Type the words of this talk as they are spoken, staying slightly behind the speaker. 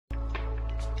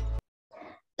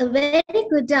A very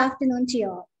good afternoon to you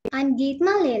all. I'm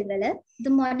Geetma Lelwala, the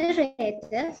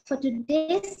moderator for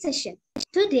today's session.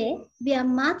 Today, we are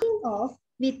marking off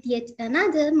with yet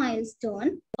another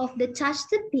milestone of the Touch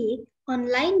the Peak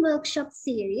online workshop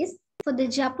series for the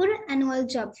Japura Annual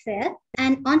Job Fair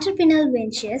and Entrepreneurial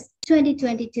Ventures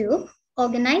 2022,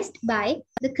 organized by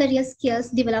the Career Skills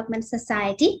Development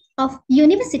Society of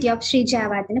University of Sri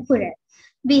Jayawardenepura.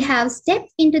 We have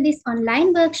stepped into this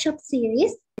online workshop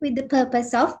series with the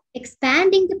purpose of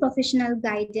expanding the professional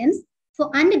guidance for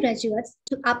undergraduates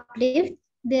to uplift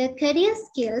their career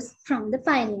skills from the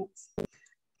pioneers.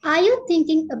 Are you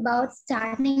thinking about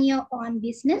starting your own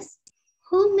business?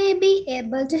 Who may be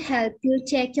able to help you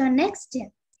take your next step?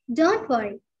 Don't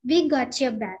worry, we got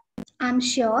your back. I'm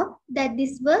sure that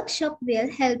this workshop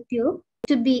will help you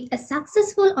to be a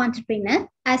successful entrepreneur,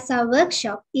 as our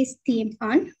workshop is themed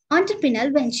on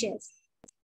entrepreneurial ventures.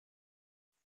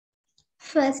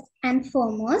 First and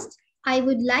foremost, I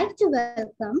would like to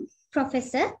welcome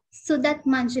Professor Sudat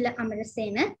Manjula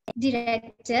Amarasena,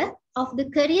 Director of the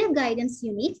Career Guidance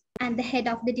Unit and the Head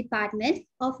of the Department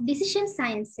of Decision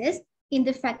Sciences in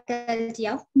the Faculty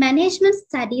of Management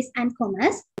Studies and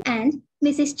Commerce, and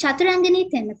Mrs. Chaturangani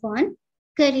Tennaphon,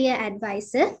 Career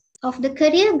Advisor of the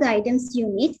Career Guidance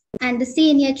Unit and the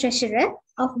Senior Treasurer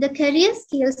of the Career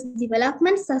Skills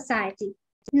Development Society.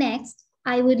 Next,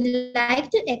 I would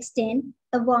like to extend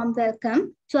a warm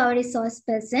welcome to our resource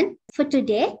person for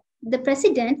today, the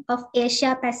President of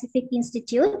Asia Pacific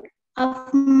Institute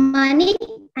of Money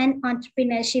and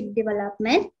Entrepreneurship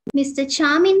Development, Mr.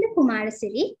 Chaaminda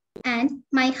Kumarasiri, and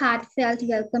my heartfelt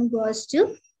welcome goes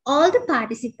to all the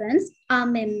participants, our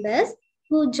members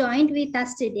who joined with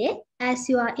us today, as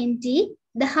you are indeed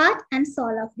the heart and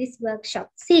soul of this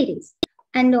workshop series.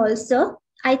 And also,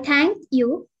 I thank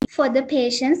you for the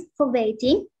patience for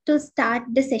waiting to start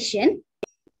the session.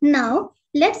 Now,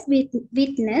 let's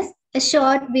witness a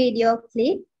short video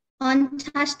clip on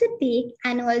Touch the Peak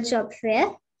Annual Job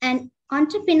Fair and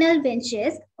Entrepreneurial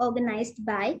Ventures organized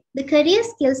by the Career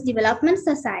Skills Development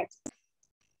Society.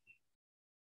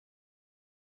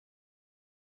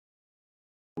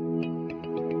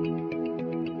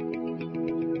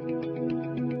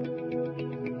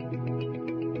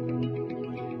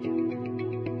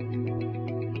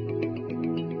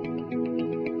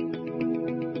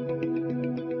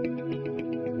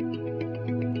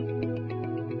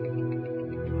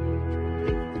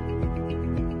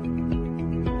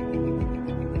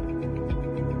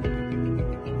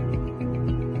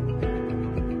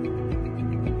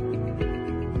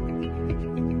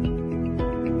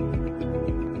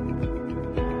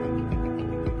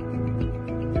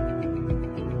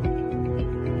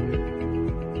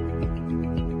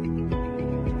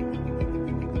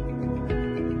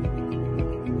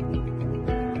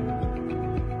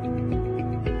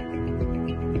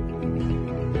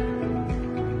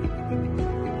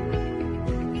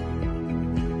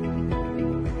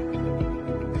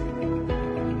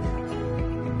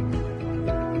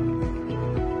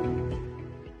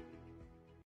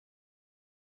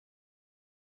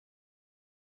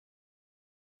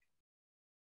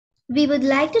 We would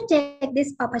like to take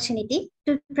this opportunity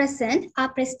to present our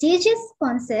prestigious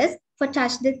sponsors for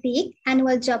Touch the Peak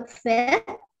Annual Job Fair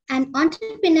and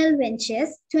Entrepreneurial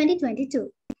Ventures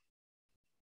 2022.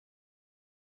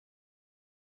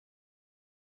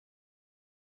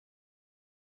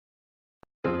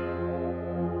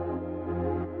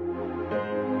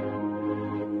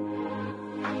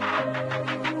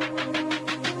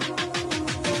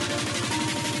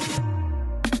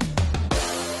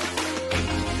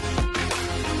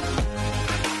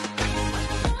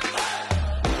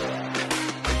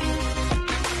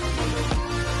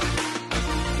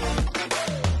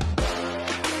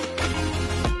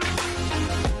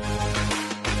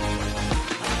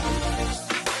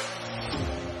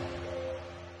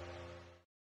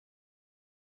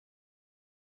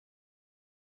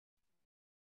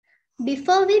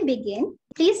 Before we begin,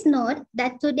 please note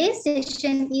that today's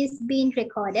session is being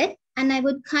recorded, and I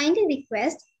would kindly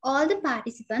request all the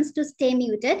participants to stay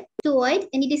muted to avoid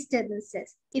any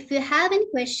disturbances. If you have any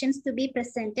questions to be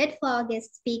presented for our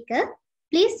guest speaker,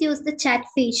 please use the chat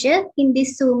feature in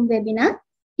this Zoom webinar.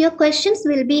 Your questions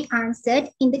will be answered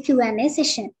in the Q&A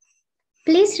session.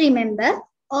 Please remember,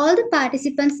 all the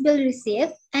participants will receive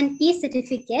an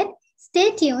e-certificate.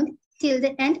 Stay tuned till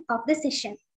the end of the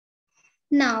session.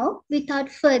 Now, without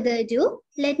further ado,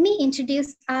 let me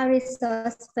introduce our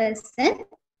resource person.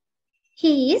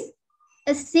 He is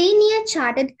a senior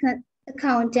chartered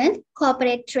accountant,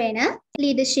 corporate trainer,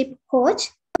 leadership coach,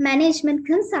 management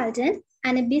consultant,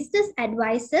 and a business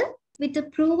advisor with a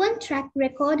proven track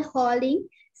record holding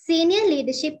senior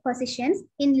leadership positions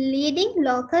in leading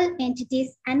local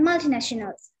entities and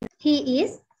multinationals. He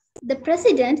is the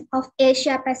president of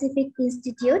Asia Pacific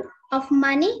Institute of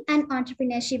Money and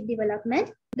Entrepreneurship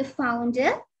Development, the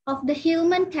founder of the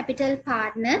Human Capital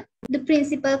Partner, the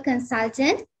principal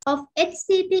consultant of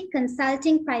HCP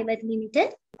Consulting Private Limited.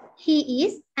 He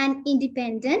is an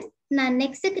independent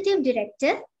non-executive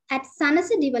director at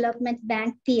Sanasa Development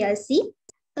Bank PLC,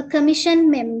 a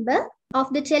commission member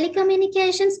of the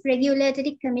Telecommunications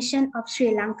Regulatory Commission of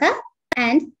Sri Lanka,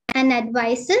 and an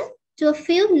advisor to a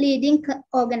few leading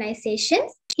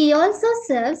organizations. He also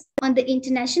serves on the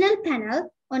International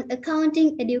Panel on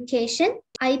Accounting Education,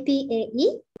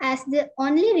 IPAE, as the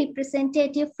only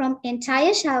representative from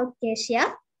entire South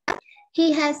Asia.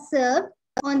 He has served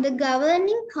on the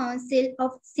Governing Council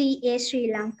of CA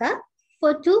Sri Lanka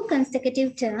for 2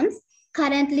 consecutive terms,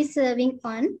 currently serving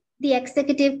on the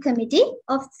Executive Committee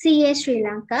of CA Sri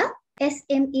Lanka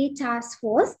SME Task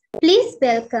Force. Please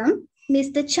welcome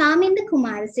Mr. Chaaminda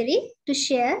Kumarasiri to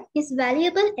share his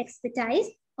valuable expertise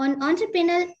on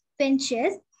entrepreneurial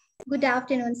ventures. Good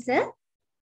afternoon, sir.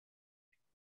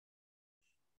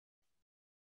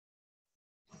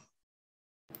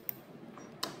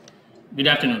 Good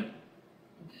afternoon.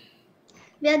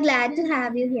 We are glad to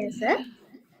have you here, sir.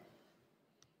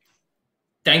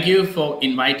 Thank you for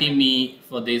inviting me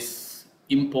for this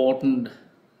important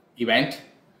event.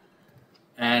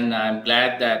 And I'm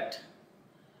glad that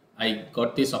I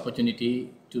got this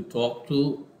opportunity to talk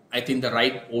to, I think, the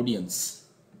right audience.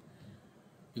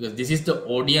 Because this is the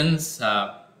audience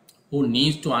who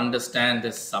needs to understand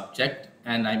this subject.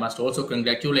 And I must also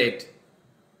congratulate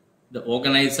the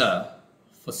organizer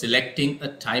for selecting a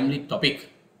timely topic,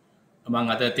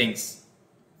 among other things,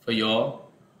 for your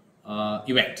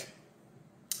event.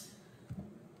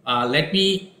 Let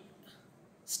me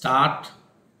start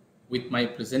with my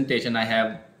presentation. I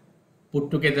have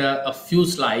put together a few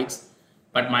slides,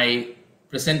 but my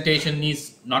presentation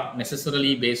is not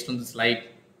necessarily based on the slide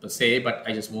per se, but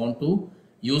I just want to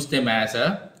use them as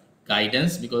a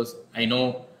guidance, because I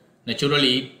know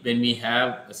naturally when we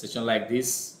have a session like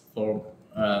this for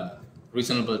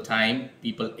reasonable time,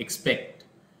 people expect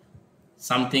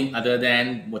something other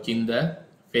than watching the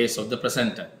face of the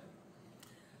presenter.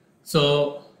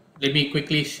 So let me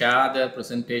quickly share the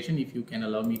presentation, if you can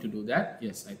allow me to do that.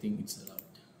 Yes, I think it's allowed.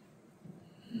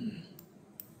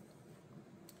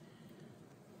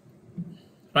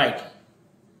 Right.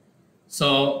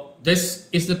 So this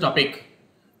is the topic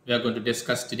we are going to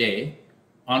discuss today,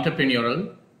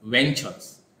 entrepreneurial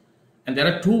ventures. And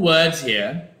there are 2 words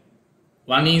here.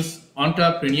 One is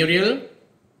entrepreneurial,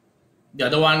 the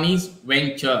other one is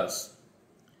ventures.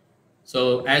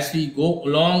 So as we go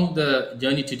along the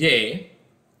journey today,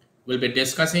 we'll be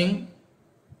discussing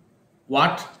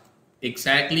what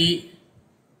exactly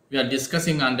we are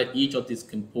discussing under each of these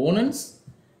components,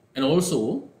 and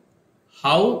also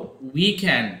how we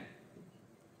can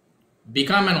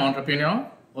become an entrepreneur,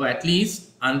 or at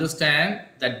least understand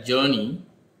that journey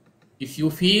if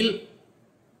you feel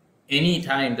any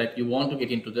time that you want to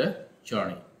get into the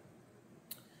journey.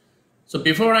 So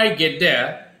before I get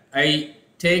there, I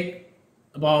take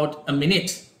about a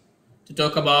minute to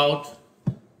talk about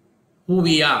who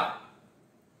we are.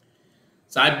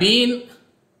 So I've been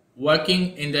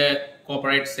working in the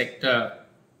corporate sector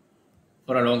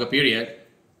for a longer period,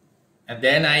 and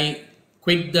then I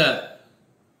quit the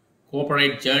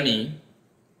corporate journey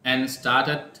and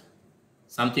started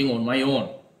something on my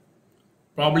own.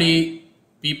 Probably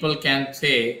people can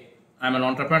say I'm an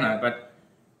entrepreneur, but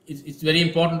it's very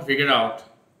important to figure out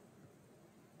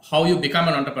how you become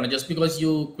an entrepreneur. Just because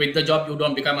you quit the job, you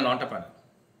don't become an entrepreneur,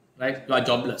 right? You are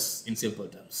jobless in simple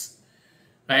terms,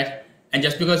 right? And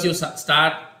just because you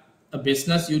start a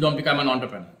business, you don't become an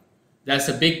entrepreneur. There's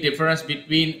a big difference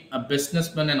between a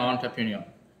businessman and entrepreneur.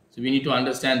 So we need to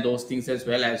understand those things as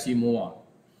well as we move on.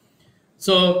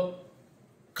 So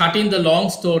cutting the long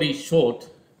story short,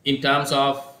 in terms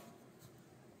of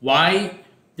why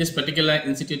this particular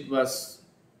institute was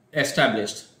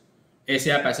established,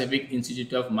 Asia Pacific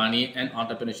Institute of Money and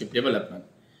Entrepreneurship Development.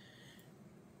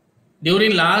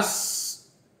 During last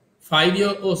 5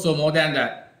 years or so, more than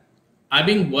that, I've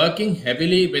been working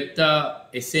heavily with the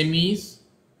SMEs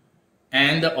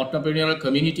and the entrepreneurial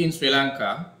community in Sri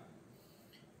Lanka,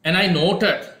 and I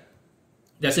noted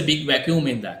there's a big vacuum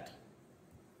in that.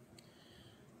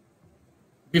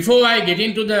 Before I get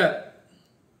into the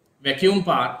vacuum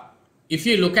part, if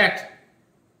you look at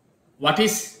what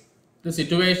is the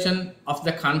situation of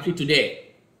the country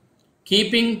today,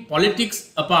 keeping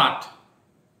politics apart,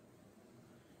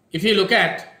 if you look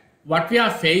at what we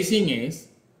are facing is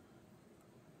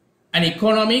an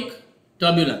economic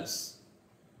turbulence.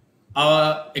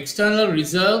 Our external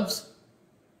reserves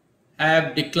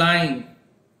have declined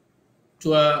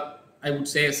to I would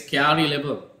say, a scary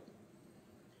level.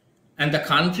 And the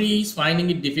country is finding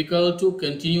it difficult to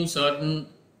continue certain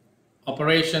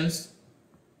operations,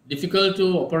 difficult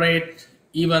to operate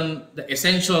even the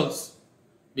essentials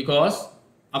because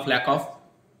of lack of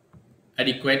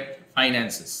adequate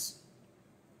finances.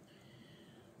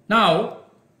 Now,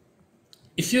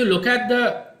 if you look at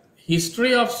the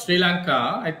history of Sri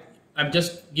Lanka, I'm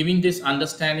just giving this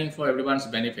understanding for everyone's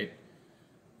benefit.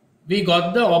 We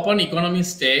got the open economy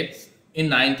state in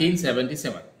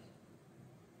 1977.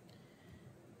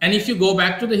 And if you go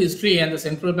back to the history and the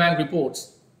central bank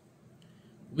reports,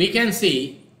 we can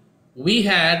see we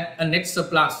had a net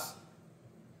surplus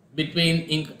between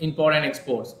import and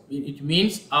exports. It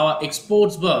means our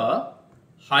exports were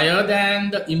higher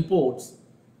than the imports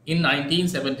in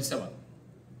 1977.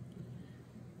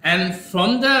 And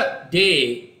from the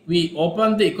day we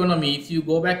opened the economy, if you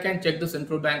go back and check the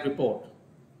central bank report,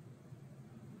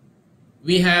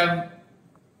 we have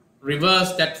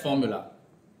reversed that formula.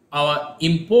 Our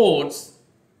imports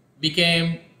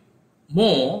became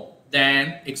more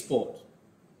than exports.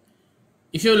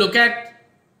 If you look at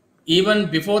even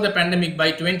before the pandemic,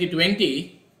 by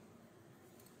 2020,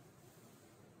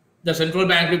 the central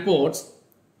bank reports,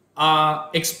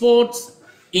 our exports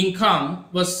income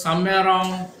was somewhere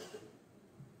around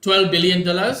 $12 billion,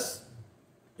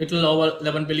 little over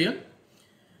 11 billion.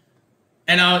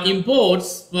 And our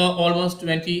imports were almost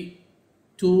 $22+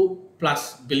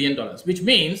 billion, which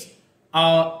means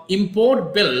our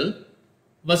import bill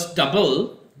was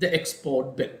double the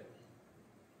export bill.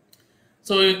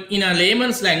 So in a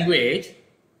layman's language,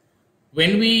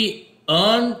 when we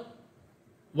earn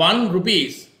 1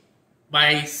 rupees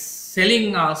by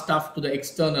selling our stuff to the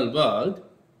external world,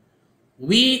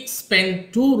 we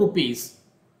spend 2 rupees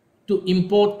to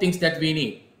import things that we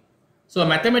need. So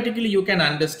mathematically, you can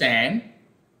understand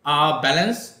our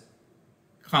balance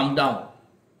come down,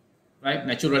 right,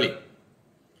 naturally.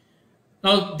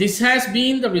 Now, this has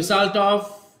been the result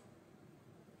of,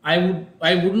 I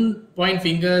wouldn't point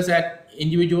fingers at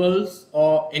individuals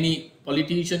or any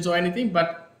politicians or anything,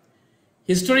 but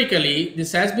historically,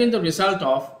 this has been the result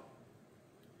of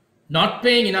not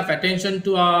paying enough attention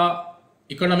to our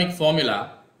economic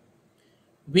formula.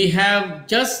 We have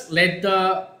just let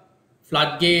the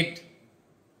floodgate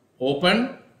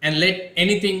open and let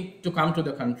anything to come to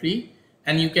the country.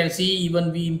 And you can see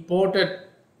even we imported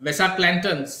Vesak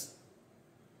lanterns,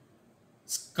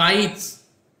 kites,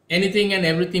 anything and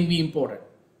everything we imported.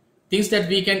 Things that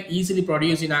we can easily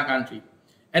produce in our country.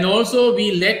 And also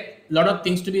we let a lot of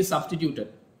things to be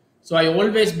substituted. So I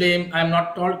always blame, I'm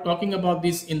not talking about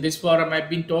this in this forum, I've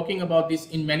been talking about this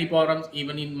in many forums,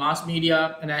 even in mass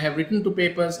media, and I have written to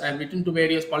papers, I've written to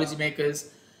various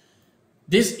policymakers.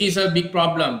 This is a big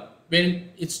problem. When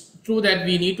it's true that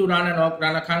we need to run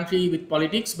a country with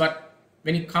politics, but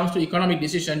when it comes to economic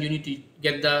decision, you need to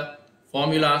get the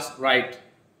formulas right,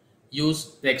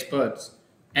 use the experts,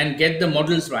 and get the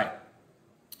models right.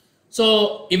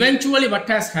 So eventually what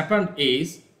has happened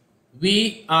is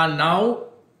we are now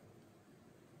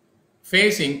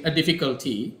facing a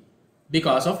difficulty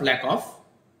because of lack of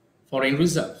foreign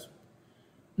reserves.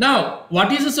 Now,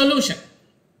 what is the solution?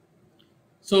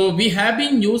 So we have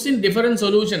been using different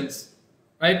solutions,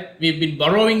 right? We've been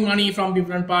borrowing money from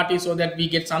different parties so that we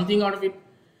get something out of it.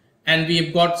 And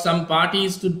we've got some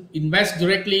parties to invest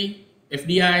directly,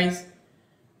 FDIs.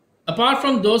 Apart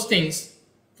from those things,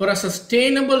 for a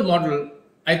sustainable model,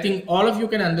 I think all of you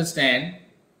can understand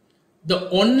the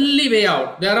only way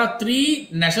out. There are 3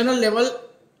 national level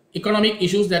economic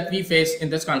issues that we face in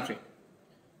this country.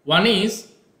 One is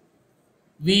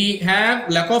we have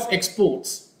lack of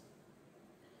exports.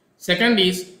 Second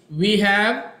is we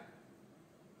have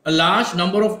a large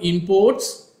number of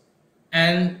imports,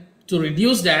 and to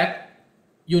reduce that,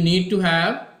 you need to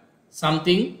have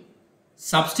something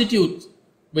substitute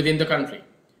within the country.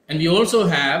 And we also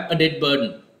have a debt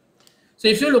burden. So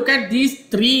if you look at these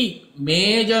 3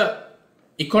 major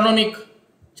economic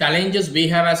challenges we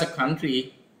have as a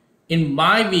country, in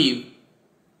my view,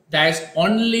 there is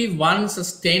only one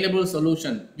sustainable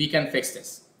solution we can fix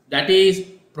this. That is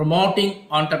promoting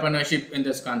entrepreneurship in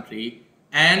this country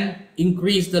and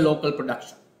increase the local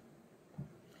production.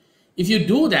 If you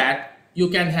do that, you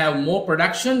can have more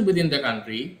production within the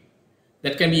country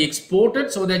that can be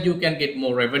exported so that you can get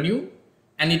more revenue,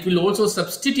 and it will also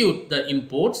substitute the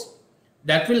imports.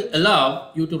 That will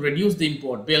allow you to reduce the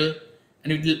import bill,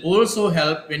 and it will also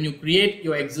help when you create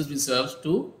your excess reserves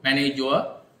to manage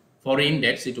your foreign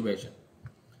debt situation.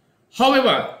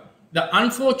 However, the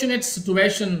unfortunate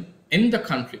situation in the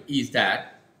country is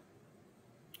that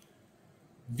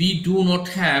we do not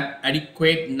have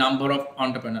adequate number of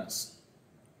entrepreneurs.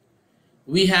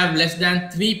 We have less than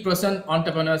 3%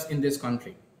 entrepreneurs in this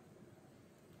country.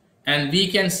 And we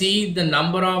can see the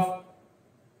number of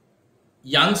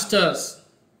youngsters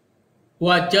who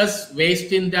are just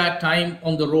wasting their time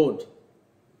on the road,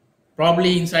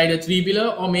 probably inside a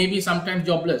three-wheeler or maybe sometimes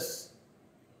jobless.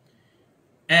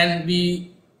 And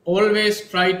we always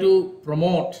try to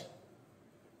promote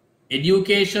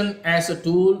education as a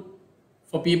tool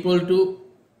for people to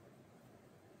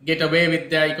get away with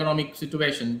their economic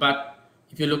situation. But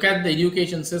if you look at the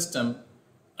education system,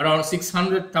 around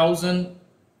 600,000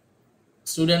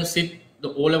 students sit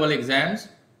the O-level exams.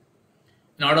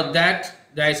 And out of that,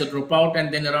 there is a dropout,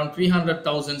 and then around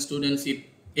 300,000 students sit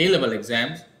A-level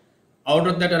exams. Out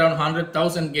of that, around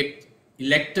 100,000 get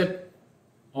elected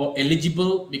or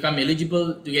become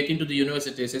eligible to get into the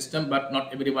university system, but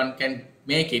not everyone can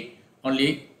make it.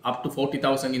 Only up to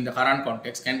 40,000 in the current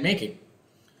context can make it.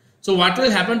 So what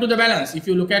will happen to the balance? If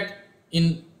you look at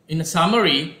in a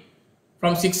summary,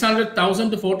 from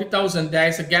 600,000 to 40,000, there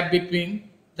is a gap between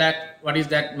that. What is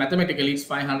that? Mathematically, it's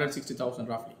 560,000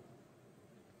 roughly.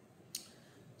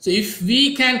 So if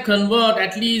we can convert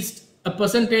at least a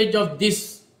percentage of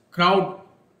this crowd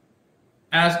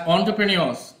as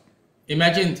entrepreneurs,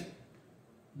 imagine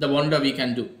the wonder we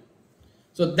can do.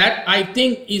 So that, I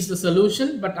think, is the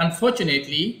solution. But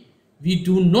unfortunately, we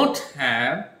do not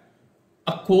have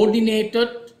a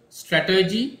coordinated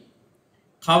strategy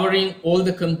covering all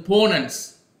the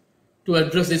components to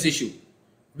address this issue.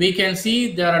 We can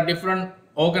see there are different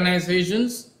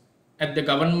organizations at the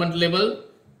government level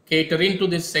catering to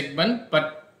this segment,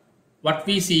 but what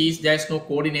we see is there's no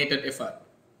coordinated effort.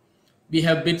 We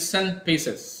have bits and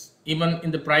pieces. Even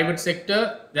in the private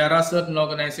sector, there are certain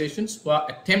organizations who are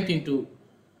attempting to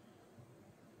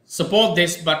support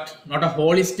this, but not a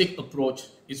holistic approach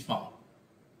is found.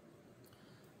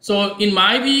 So in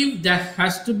my view, there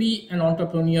has to be an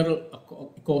entrepreneurial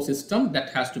ecosystem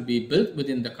that has to be built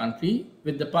within the country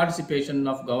with the participation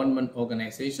of government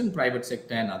organization, private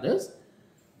sector and others.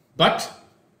 But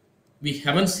we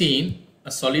haven't seen a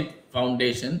solid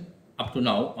foundation up to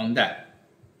now on that.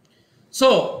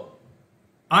 So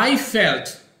I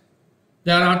felt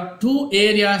there are two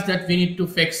areas that we need to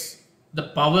fix the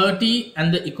poverty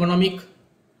and the economic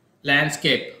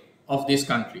landscape of this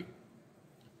country.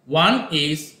 One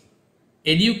is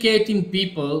educating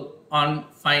people on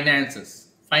finances,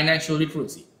 financial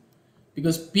literacy,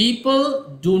 because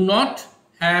people do not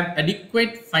have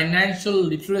adequate financial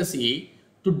literacy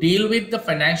to deal with the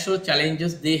financial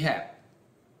challenges they have.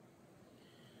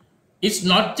 It's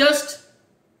not just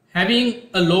having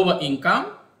a lower income,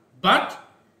 but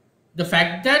the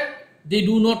fact that they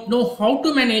do not know how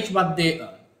to manage what they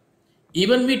earn.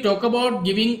 Even we talk about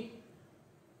giving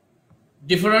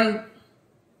different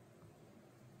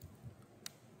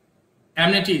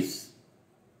amenities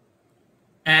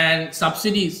and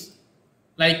subsidies,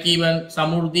 like even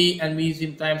Samurdhi, and we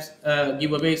sometimes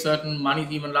give away certain money.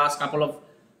 Even last couple of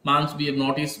months we have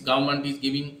noticed government is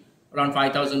giving around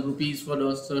 5,000 rupees for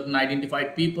those certain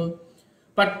identified people.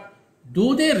 But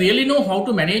do they really know how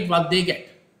to manage what they get?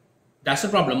 That's the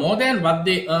problem. More than what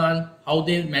they earn, how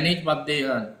they manage what they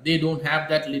earn, they don't have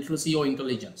that literacy or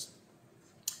intelligence.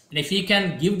 And if we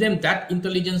can give them that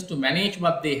intelligence to manage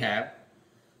what they have,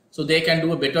 so they can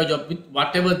do a better job with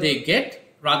whatever they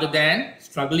get, rather than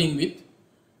struggling with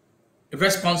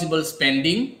irresponsible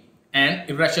spending and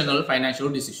irrational financial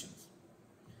decisions.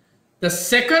 The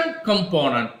second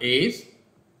component is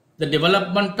the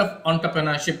development of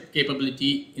entrepreneurship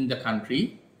capability in the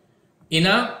country in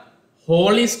a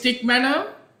holistic manner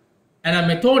and a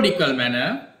methodical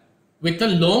manner with a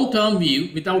long-term view,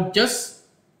 without just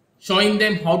showing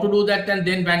them how to do that and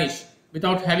then vanish,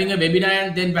 without having a webinar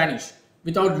and then vanish,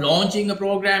 without launching a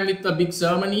program with a big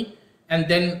ceremony and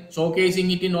then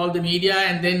showcasing it in all the media,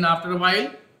 and then after a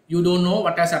while you don't know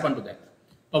what has happened to that.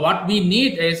 But what we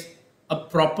need is a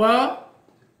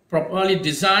properly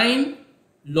designed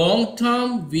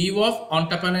long-term view of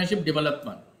entrepreneurship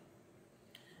development.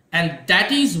 And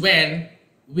that is when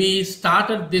we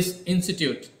started this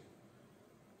institute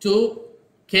to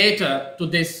cater to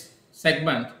this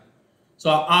segment. So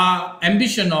our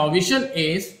ambition or vision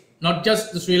is not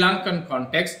just the Sri Lankan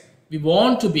context. We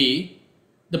want to be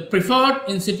the preferred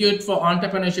institute for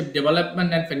entrepreneurship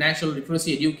development and financial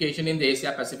literacy education in the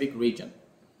Asia Pacific region.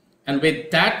 And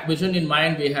with that vision in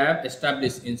mind, we have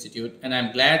established institute. And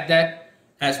I'm glad that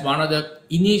as one of the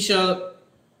initial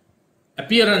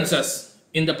appearances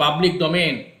in the public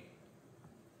domain,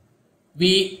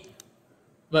 we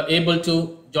were able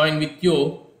to join with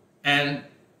you and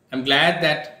I'm glad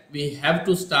that we had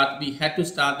to start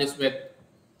this with a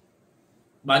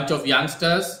bunch of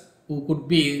youngsters who could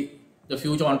be the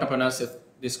future entrepreneurs of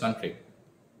this country.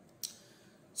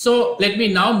 So let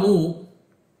me now move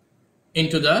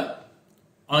into the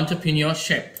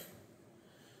entrepreneurship.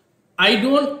 I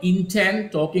don't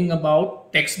intend talking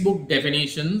about textbook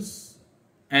definitions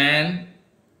and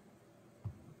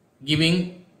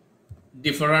giving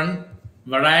different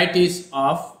varieties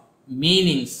of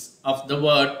meanings of the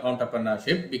word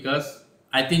entrepreneurship, because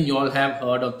I think you all have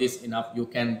heard of this enough. You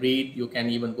can read, you can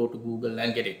even go to Google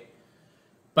and get it.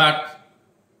 But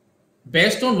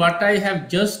based on what I have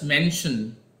just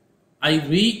mentioned, I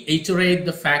reiterate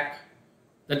the fact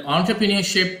that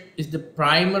entrepreneurship is the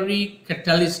primary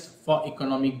catalyst for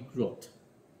economic growth.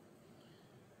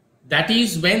 That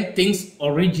is when things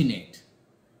originate.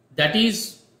 That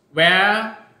is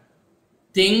where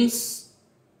things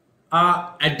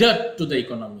are added to the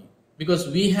economy, because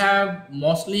we have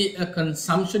mostly a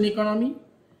consumption economy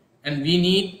and we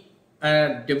need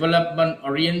a development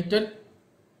oriented,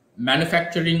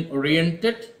 manufacturing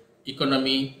oriented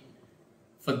economy.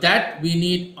 For that, we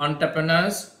need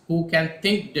entrepreneurs who can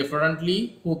think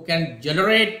differently, who can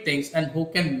generate things, and who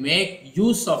can make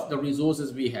use of the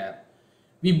resources we have.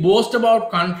 We boast about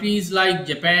countries like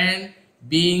Japan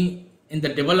being in the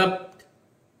developed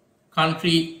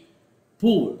country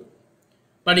pool.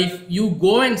 But if you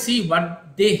go and see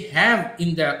what they have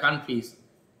in their countries,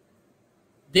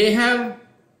 they have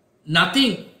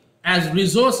nothing as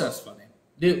resources for them.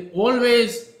 They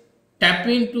always tap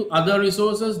into other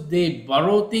resources, they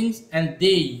borrow things, and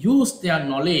they use their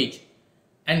knowledge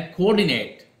and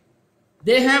coordinate.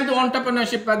 They have the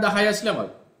entrepreneurship at the highest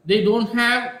level. They don't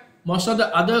have most of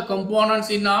the other components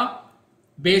in our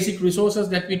basic resources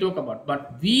that we talk about.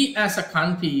 But we as a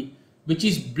country which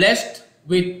is blessed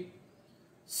with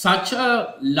such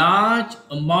a large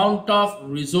amount of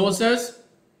resources,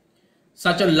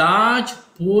 such a large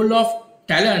pool of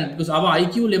talent, because our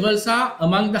IQ levels are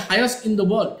among the highest in the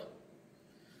world.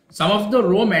 Some of the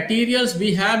raw materials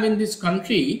we have in this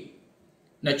country,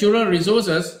 natural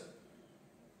resources,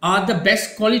 are the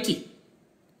best quality.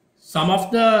 Some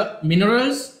of the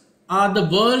minerals are the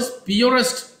world's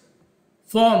purest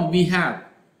form we have.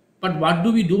 But what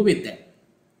do we do with them?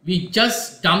 We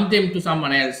just dump them to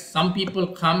someone else. Some people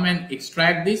come and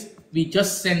extract this. We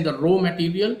just send the raw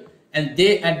material and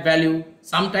they add value.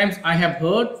 Sometimes I have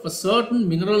heard for certain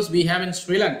minerals we have in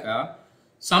Sri Lanka,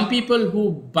 some people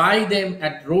who buy them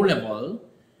at raw level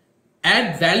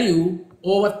add value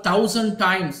over 1,000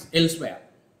 times elsewhere.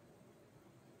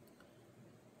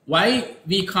 Why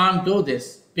we can't do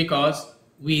this? Because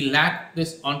we lack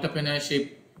this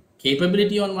entrepreneurship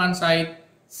capability on one side.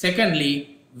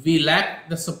 Secondly, we lack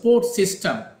the support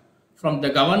system from the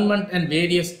government and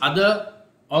various other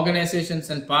organizations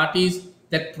and parties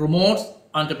that promotes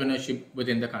entrepreneurship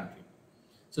within the country.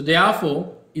 So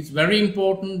therefore, it's very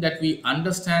important that we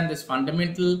understand this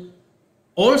fundamental.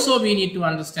 Also, we need to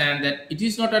understand that it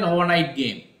is not an overnight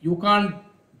game. You can't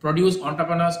produce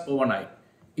entrepreneurs overnight.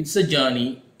 It's a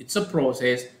journey, it's a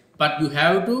process, but you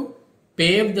have to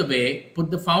pave the way,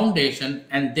 put the foundation,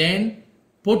 and then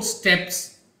put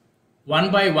steps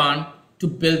one by one to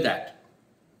build that.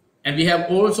 And we have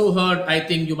also heard, I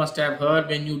think you must have heard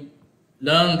when you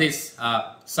learn this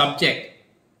subject,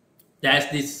 there's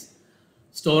this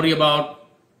story about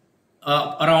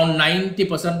around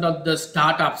 90% of the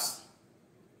startups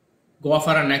go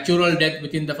for a natural death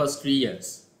within the first 3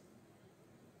 years.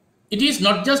 It is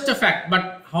not just a fact,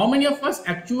 but how many of us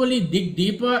actually dig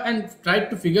deeper and try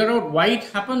to figure out why it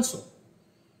happens so?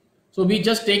 So we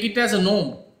just take it as a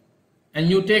norm. And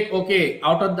you take, okay,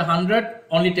 out of the 100,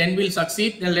 only 10 will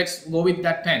succeed, then let's go with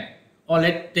that 10. Or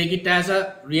let's take it as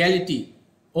a reality.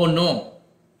 Oh no,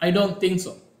 I don't think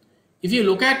so. If you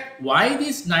look at why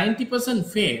these 90%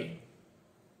 fail,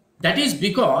 that is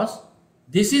because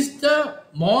this is the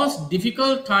most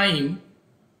difficult time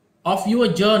of your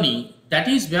journey. That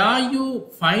is where you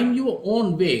find your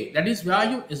own way. That is where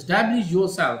you establish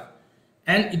yourself.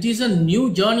 And it is a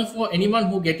new journey for anyone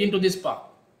who get into this path.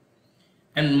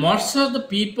 And most of the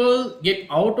people get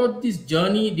out of this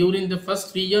journey during the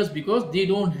first 3 years because they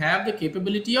don't have the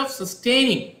capability of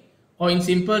sustaining, or in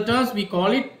simple terms, we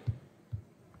call it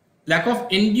lack of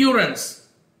endurance.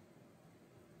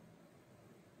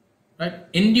 Right?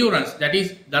 Endurance, that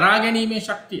is daraganime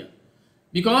shaktiya.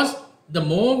 Because the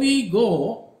more we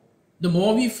go, the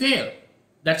more we fail.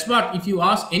 That's what, if you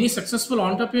ask any successful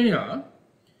entrepreneur,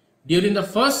 during the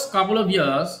first couple of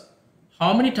years,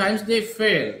 how many times they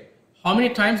fail, how many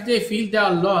times they feel they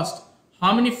are lost,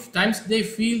 how many times they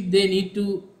feel they need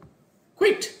to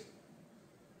quit.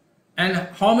 and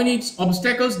how many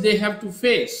obstacles they have to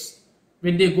face.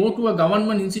 When they go to a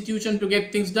government institution to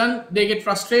get things done, they get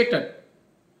frustrated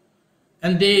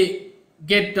and they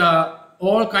get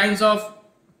all kinds of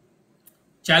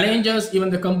challenges. Even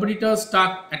the competitors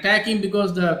start attacking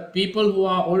because the people who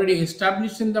are already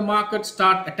established in the market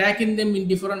start attacking them in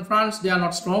different fronts. They are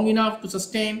not strong enough to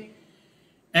sustain,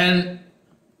 and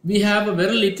we have a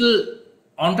very little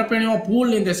entrepreneur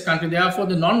pool in this country. Therefore,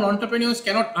 the non-entrepreneurs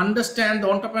cannot understand the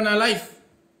entrepreneur life.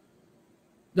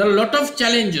 There are a lot of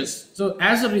challenges. So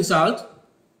as a result,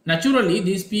 naturally,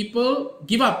 these people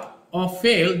give up or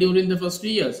fail during the first 3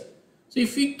 years. So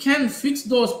if we can fix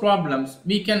those problems,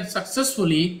 we can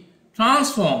successfully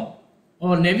transform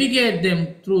or navigate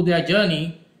them through their journey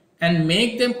and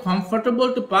make them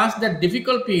comfortable to pass that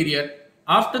difficult period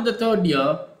after the 3rd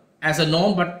year as a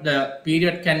norm, but the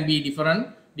period can be different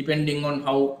depending on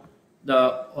how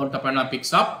the entrepreneur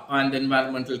picks up and the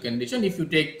environmental condition. If you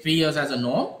take 3 years as a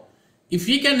norm, if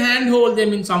we can handhold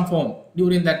them in some form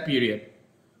during that period,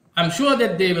 I'm sure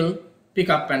that they will pick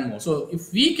up and more. So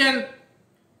if we can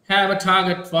have a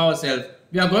target for ourselves,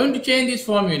 we are going to change this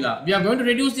formula, we are going to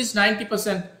reduce this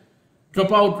 90%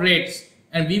 dropout rates,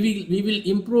 and we will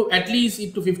improve at least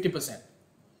it to 50%.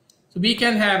 So we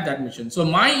can have that mission. So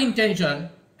my intention,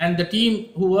 and the team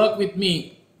who work with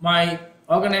me, my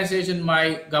organization,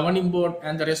 my governing board,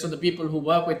 and the rest of the people who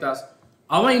work with us,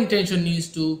 our intention is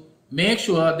to make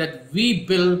sure that we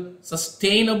build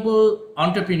sustainable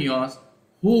entrepreneurs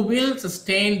who will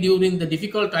sustain during the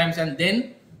difficult times and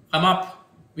then come up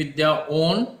with their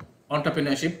own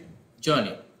entrepreneurship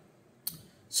journey.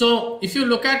 So if you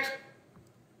look at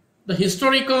the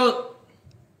historical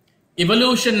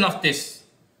evolution of this,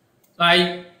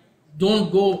 I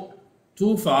don't go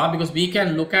too far because we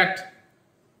can look at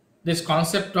this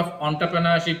concept of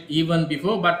entrepreneurship even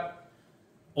before, but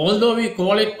although we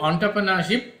call it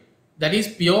entrepreneurship, that is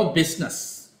pure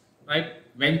business, right?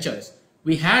 Ventures.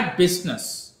 We had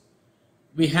business.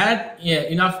 We had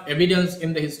enough evidence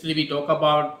in the history. We talk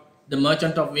about the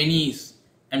Merchant of Venice,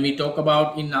 and we talk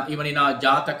about even in our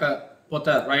Jataka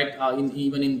Pota, right?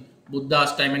 Even in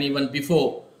Buddha's time and even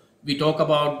before, we talk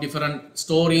about different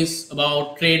stories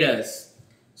about traders.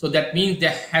 So that means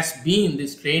there has been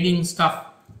this trading stuff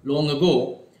long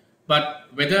ago, but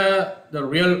whether the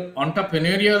real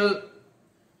entrepreneurial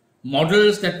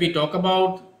models that we talk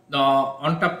about, the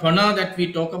entrepreneur that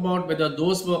we talk about, whether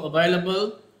those were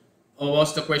available or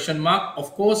was the question mark.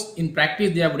 Of course, in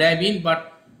practice there would have been,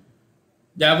 but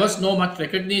there was no much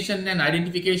recognition and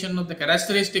identification of the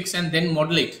characteristics and then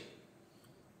model it.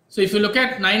 So if you look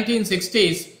at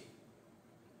 1960s,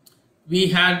 we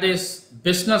had this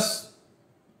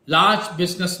large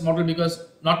business model because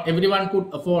not everyone could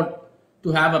afford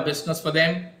to have a business for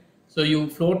them. So you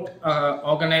float an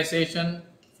organization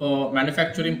for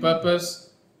manufacturing purpose,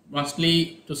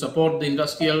 mostly to support the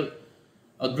industrial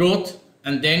growth,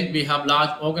 and then we have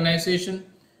large organization,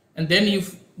 and then you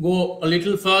go a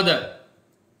little further,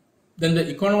 then the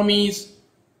economies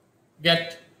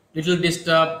get little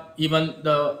disturbed. Even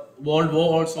the World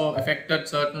War also affected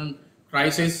certain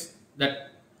crises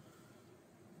that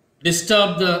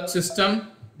disturbed the system.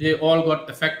 They all got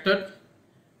affected,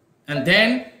 and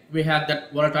then we had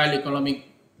that volatile economic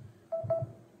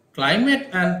climate,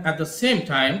 and at the same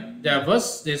time there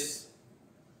was this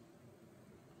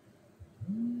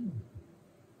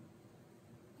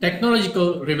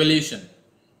technological revolution.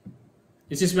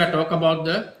 This is where I talk about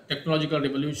the technological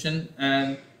revolution,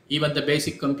 and even the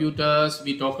basic computers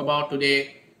we talk about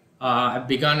today have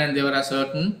begun, and there are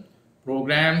certain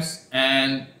programs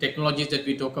and technologies that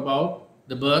we talk about.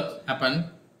 The birth happened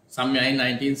somewhere in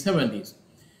 1970s,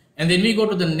 and then we go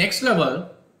to the next level.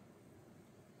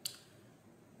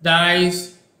 There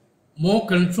is more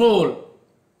control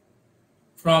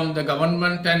from the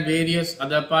government and various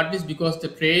other parties because the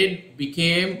trade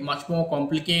became much more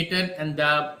complicated, and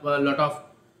there were a lot of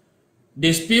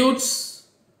disputes,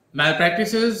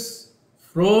 malpractices,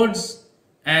 frauds,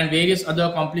 and various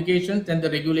other complications. Then the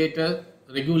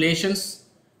regulations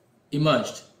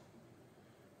emerged,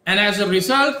 and as a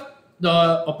result, the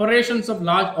operations of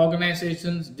large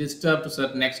organizations disturbed to a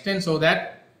certain extent, so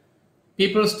that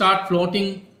people start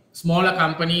floating smaller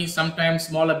companies, sometimes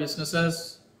smaller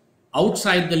businesses,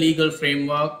 outside the legal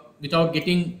framework without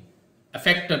getting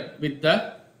affected with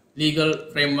the legal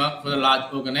framework for the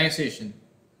large organization.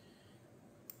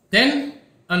 Then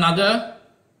another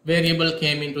variable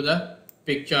came into the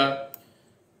picture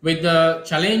with the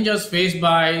challenges faced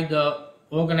by the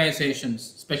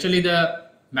organizations, especially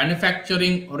the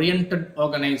manufacturing oriented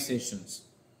organizations.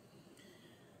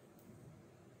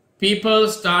 People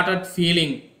started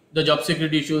feeling the job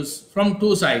security issues from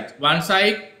two sides. One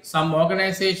side, some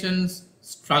organizations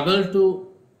struggle to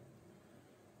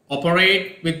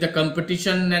operate with the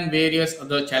competition and various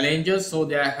other challenges, so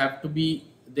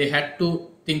they had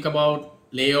to think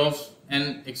about layoffs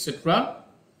and etc.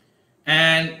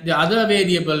 And the other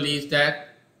variable is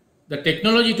that the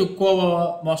technology took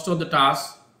over most of the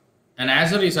tasks, and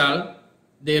as a result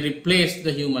they replaced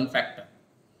the human factor.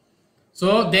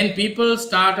 So then people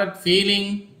started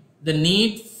feeling the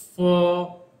need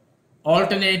for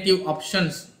alternative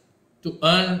options to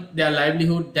earn their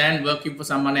livelihood than working for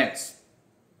someone else.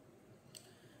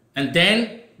 And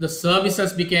then the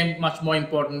services became much more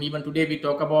important. Even today we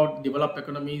talk about developed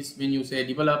economies. When you say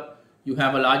develop, you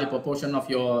have a larger proportion of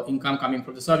your income coming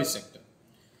from the service sector.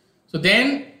 So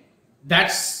then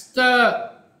that's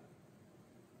the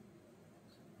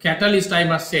catalyst, I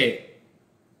must say,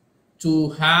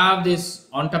 to have this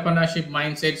entrepreneurship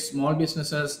mindset, small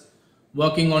businesses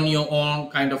working on your own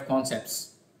kind of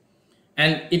concepts.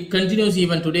 And it continues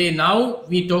even today. Now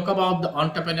we talk about the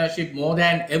entrepreneurship more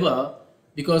than ever,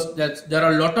 because there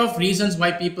are a lot of reasons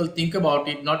why people think about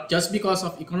it, not just because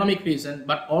of economic reason,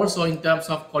 but also in terms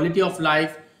of quality of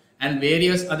life and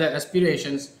various other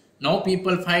aspirations. Now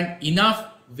people find enough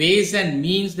ways and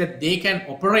means that they can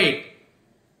operate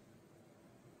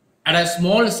at a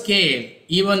small scale,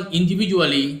 even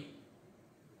individually,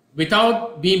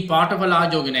 without being part of a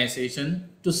large organization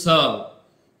to serve.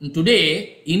 And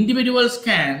today, individuals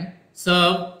can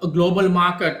serve a global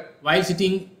market while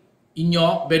sitting in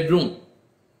your bedroom.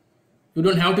 You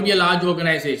don't have to be a large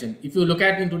organization. If you look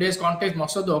at in today's context,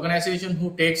 most of the organizations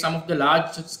who take some of the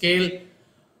large scale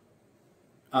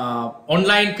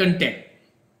online content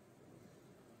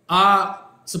are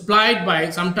supplied by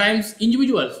sometimes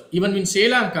individuals. Even in Sri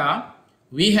Lanka,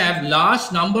 we have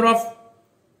large number of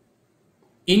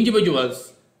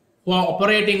individuals who are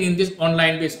operating in this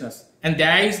online business. And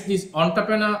there is this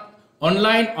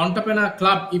online entrepreneur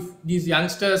club. If these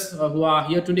youngsters who are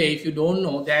here today, if you don't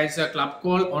know, there is a club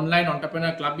called Online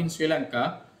Entrepreneur Club in Sri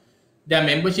Lanka. Their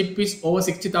membership is over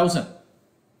 60,000,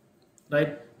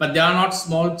 right? But they are not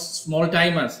small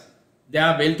timers. They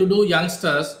are well-to-do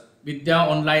youngsters with their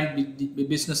online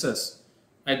businesses.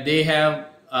 Right? They have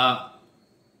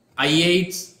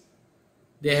i8s,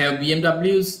 they have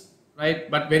BMWs,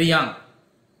 right? But very young.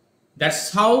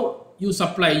 That's how you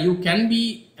supply. You can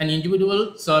be an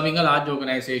individual serving a large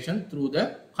organization through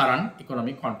the current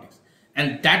economic context.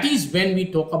 And that is when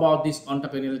we talk about these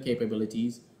entrepreneurial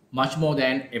capabilities much more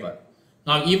than ever.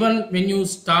 Now, even when you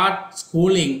start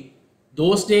schooling,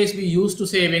 those days we used to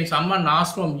say, when someone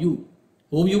asks from you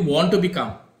who you want to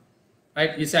become,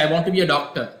 right? You say, I want to be a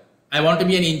doctor, I want to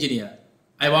be an engineer,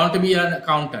 I want to be an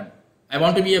accountant, I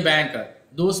want to be a banker.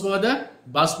 Those were the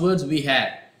buzzwords we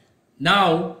had.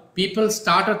 Now, people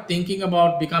started thinking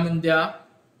about becoming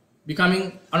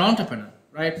an entrepreneur,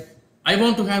 right? I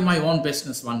want to have my own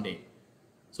business one day.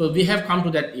 So we have come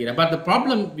to that era. But the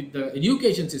problem with the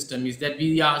education system is that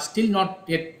we are still not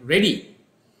yet ready.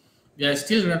 We are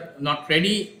still not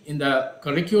ready in the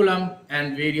curriculum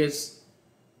and various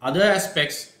other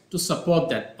aspects to support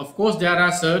that. Of course, there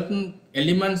are certain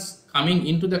elements coming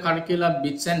into the curriculum,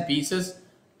 bits and pieces,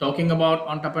 talking about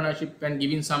entrepreneurship and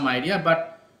giving some idea,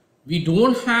 but we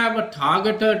don't have a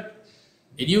targeted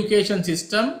education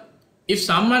system. If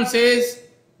someone says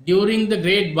during the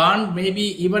grade 1,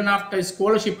 maybe even after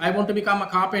scholarship, I want to become a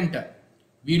carpenter,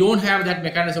 we don't have that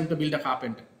mechanism to build a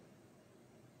carpenter.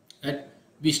 Right?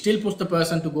 We still push the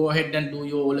person to go ahead and do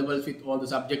your O-levels with all the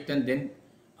subject, and then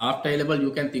after A-level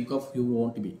you can think of who you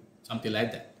want to be, something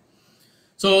like that.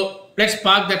 So let's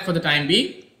park that for the time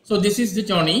being. So this is the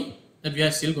journey that we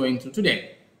are still going through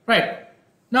today. Right.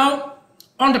 Now,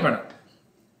 entrepreneur.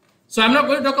 So I'm not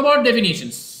going to talk about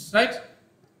definitions, right?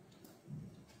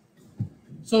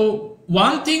 So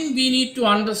one thing we need to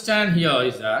understand here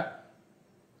is that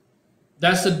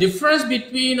there's a difference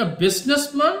between a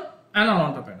businessman and an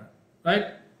entrepreneur, right?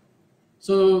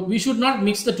 So we should not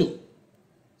mix the two.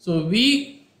 So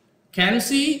we can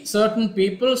see certain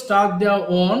people start their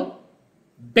own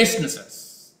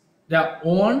businesses, their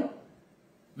own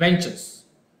ventures.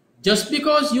 Just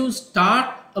because you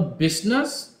start a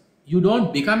business, you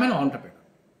don't become an entrepreneur.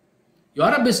 You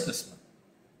are a businessman.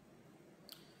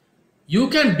 You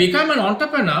can become an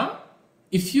entrepreneur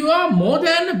if you are more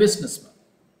than a businessman.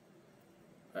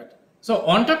 Right? So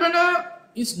entrepreneur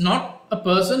is not a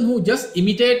person who just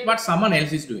imitates what someone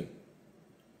else is doing.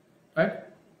 Right?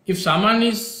 If someone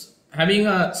is having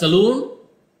a saloon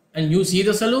and you see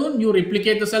the saloon, you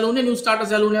replicate the saloon and you start a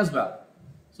saloon as well.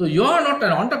 So you are not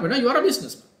an entrepreneur, you are a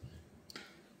businessman.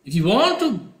 If you want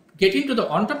to get into the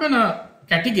entrepreneur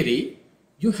category,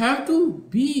 you have to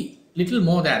be little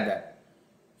more than that.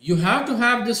 you have to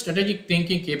have the strategic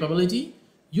thinking capability.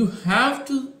 You have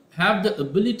to have the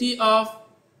ability of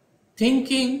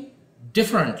thinking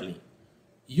differently.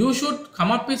 You should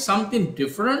come up with something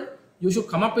different. You should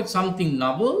come up with something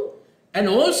novel. And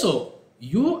also,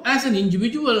 you as an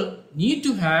individual need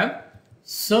to have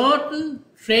certain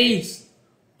traits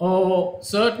or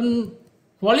certain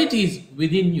qualities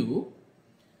within you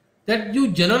that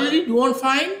you generally don't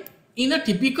find in a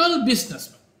typical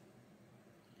businessman,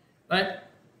 right?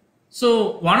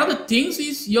 So one of the things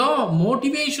is your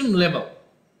motivation level,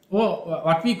 or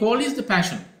what we call is the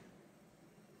passion.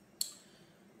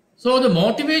 So the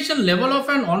motivation level of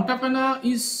an entrepreneur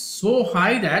is so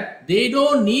high that they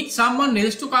don't need someone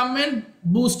else to come and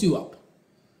boost you up,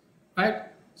 right?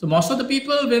 So most of the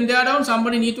people, when they are down,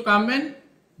 somebody need to come and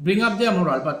bring up their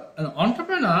morale. But an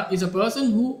entrepreneur is a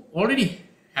person who already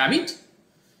have it,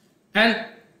 and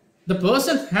the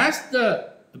person has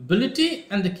the ability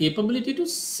and the capability to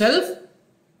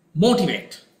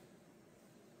self-motivate.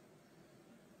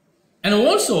 And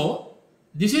also,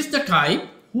 this is the type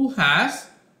who has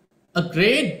a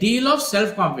great deal of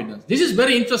self-confidence. This is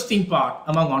very interesting part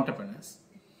among entrepreneurs.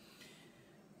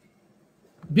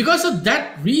 Because of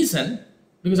that reason,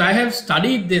 because I have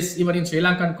studied this even in Sri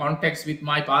Lankan context with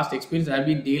my past experience, I have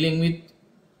been dealing with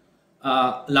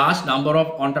a large number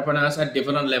of entrepreneurs at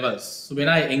different levels. So when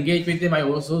I engage with them, I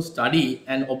also study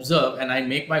and observe, and I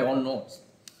make my own notes.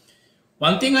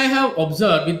 One thing I have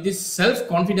observed with this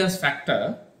self-confidence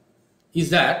factor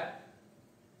is that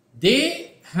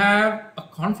they have a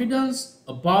confidence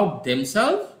about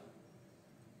themselves.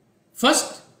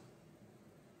 First,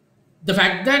 the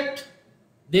fact that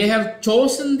they have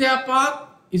chosen their path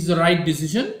is the right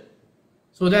decision,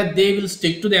 so that they will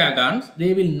stick to their guns.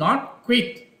 They will not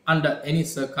quit under any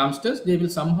circumstance. They will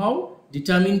somehow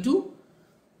determine to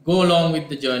go along with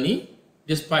the journey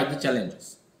despite the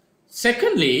challenges.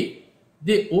 Secondly,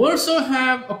 they also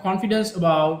have a confidence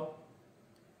about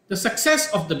the success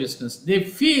of the business. They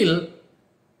feel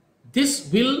this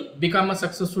will become a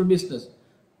successful business.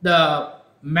 The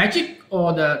magic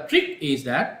or the trick is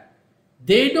that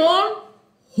they don't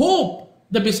hope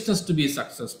the business to be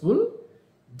successful.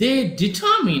 They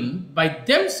determine by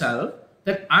themselves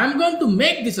that I'm going to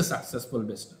make this a successful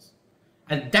business.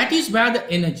 And that is where the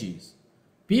energy is.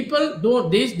 People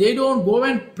they don't go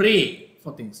and pray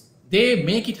for things. They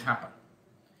make it happen.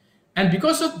 And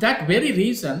because of that very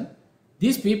reason,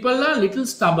 these people are little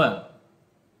stubborn.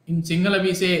 In Sinhala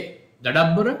we say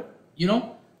dadabbara,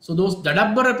 So those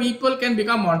dadabbara people can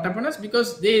become entrepreneurs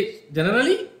because they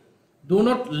generally do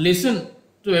not listen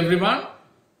to everyone.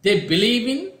 They believe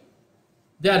in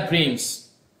their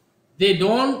dreams. They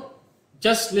don't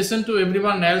just listen to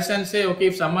everyone else and say, okay,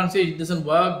 if someone says it doesn't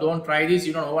work, don't try this.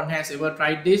 No one has ever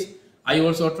tried this. I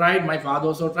also tried. My father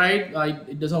also tried.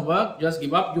 It doesn't work. Just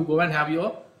give up. You go and have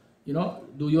your,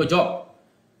 do your job.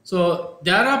 So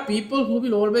there are people who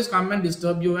will always come and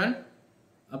disturb you and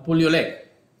pull your leg.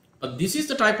 But this is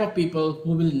the type of people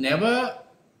who will never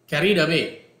carried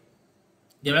away.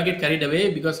 They will get carried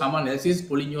away because someone else is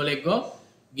pulling your leg or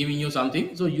giving you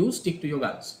something. So you stick to your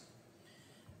guns.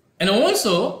 And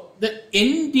also the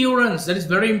endurance, that is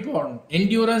very important.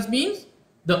 Endurance means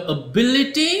the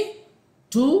ability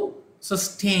to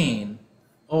sustain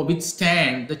or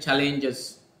withstand the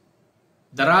challenges.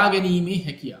 Dara ganime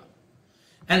hakiya.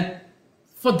 And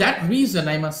for that reason,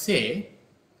 I must say,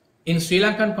 in Sri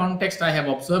Lankan context, I have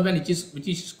observed, and which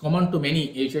is common to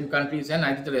many Asian countries, and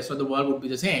I think the rest of the world would be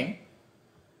the same.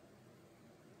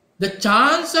 The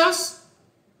chances,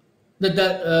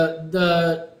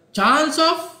 the chance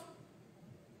of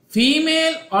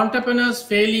female entrepreneurs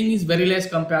failing is very less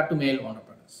compared to male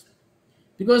entrepreneurs,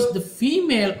 because the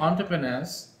female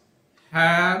entrepreneurs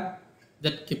have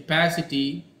that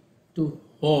capacity to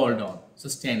hold on,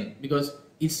 sustain, because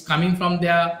it's coming from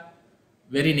their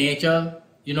very nature.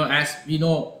 As we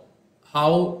know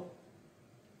how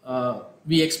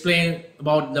we explain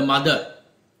about the mother,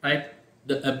 right?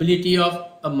 The ability of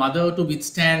a mother to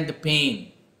withstand the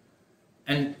pain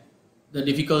and the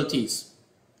difficulties.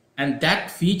 And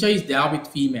that feature is there with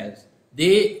females.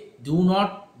 They do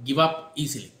not give up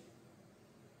easily.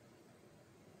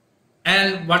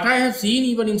 And what I have seen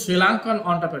even in Sri Lankan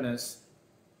entrepreneurs,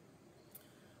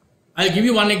 I'll give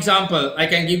you one example. I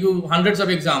can give you hundreds of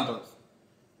examples.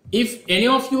 If any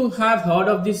of you have heard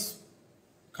of this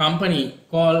company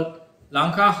called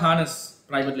Lanka Harness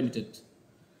Private Limited,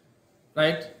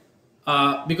 right?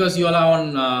 Because you are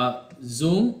on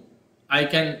Zoom, I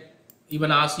can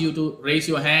even ask you to raise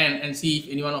your hand and see if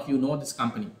any one of you know this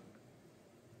company.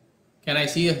 Can I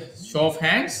see a show of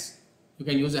hands? You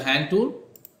can use a hand tool.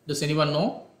 Does anyone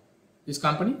know this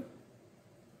company?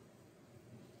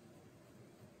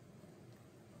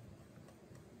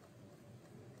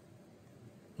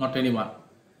 not anyone.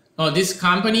 Now, this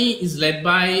company is led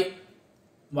by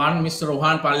one Mr.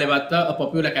 Rohan Pallevatta, a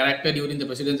popular character during the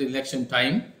presidential election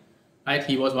time. Right?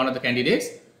 He was one of the candidates.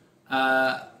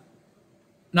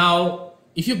 Now,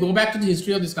 if you go back to the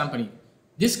history of this company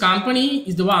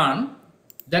is the one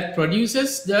that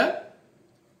produces the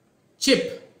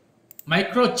chip,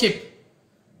 microchip,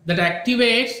 that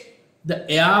activates the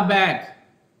airbag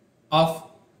of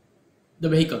the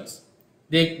vehicles.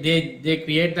 They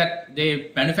create that,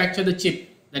 they manufacture the chip,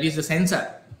 that is the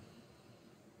sensor,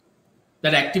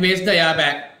 that activates the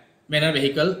airbag when a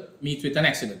vehicle meets with an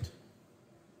accident.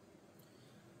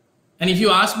 And if you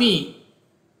ask me,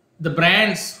 the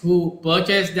brands who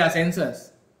purchase their sensors,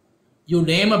 you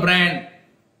name a brand,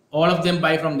 all of them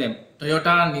buy from them.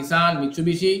 Toyota, Nissan,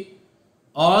 Mitsubishi,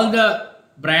 all the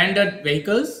branded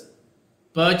vehicles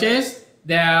purchase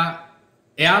their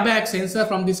airbag sensor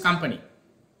from this company.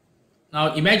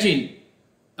 Now imagine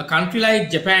a country like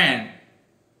Japan,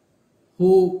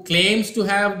 who claims to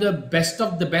have the best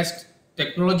of the best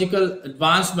technological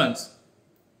advancements,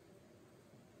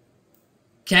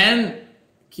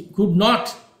 could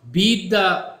not beat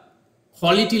the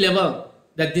quality level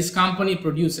that this company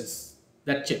produces,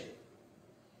 that chip.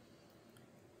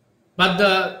 But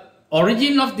the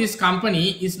origin of this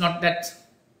company is not that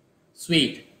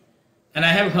sweet. And I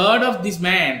have heard of this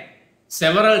man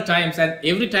several times, and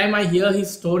every time I hear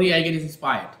his story, I get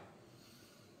inspired.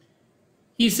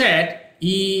 He said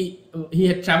he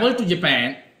had traveled to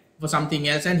Japan for something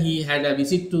else, and he had a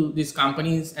visit to these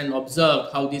companies and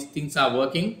observed how these things are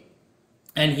working.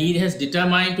 And he has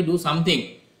determined to do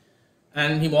something,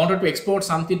 and he wanted to export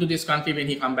something to this country when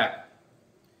he come back.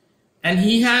 And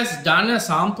he has done a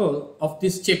sample of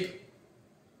this chip,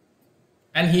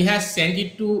 and he has sent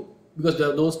it to, because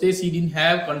those days he didn't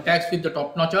have contacts with the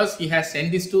top notchers, he has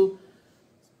sent this to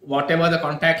whatever the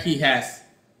contact he has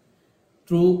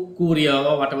through courier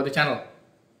or whatever the channel.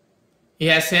 He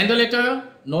has sent a letter,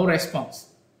 no response.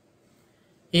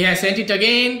 He has sent it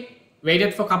again,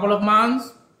 waited for a couple of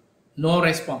months, no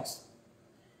response.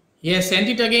 He has sent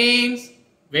it again,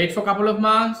 wait for a couple of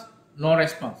months, no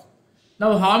response.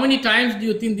 Now, how many times do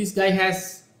you think this guy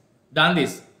has done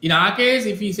this? In our case,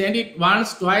 if we send it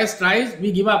once, twice, thrice,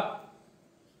 we give up,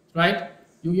 right?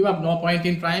 You give up, no point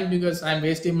in trying because I'm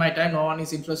wasting my time, no one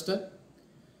is interested.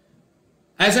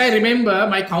 As I remember,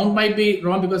 my count might be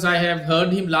wrong because I have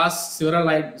heard him last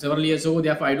several years ago,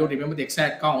 therefore I don't remember the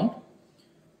exact count.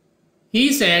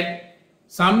 He said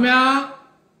somewhere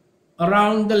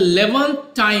around the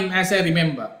 11th time, as I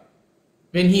remember,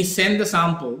 when he sent the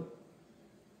sample,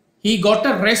 he got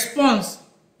a response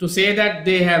to say that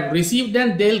they have received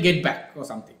and they'll get back or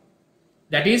something.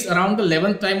 That is around the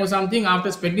 11th time or something,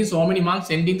 after spending so many months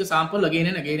sending the sample again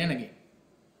and again and again.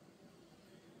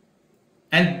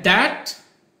 And that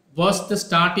was the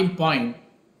starting point.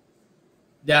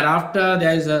 Thereafter,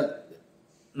 there is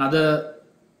another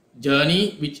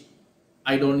journey which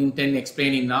I don't intend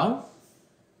explaining now.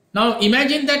 Now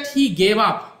imagine that he gave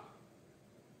up.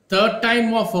 Third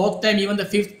time or fourth time, even the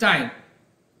fifth time,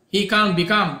 he can't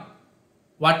become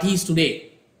what he is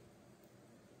today.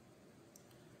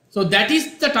 So that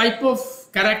is the type of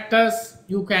characters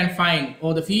you can find,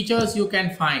 or the features you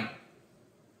can find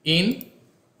in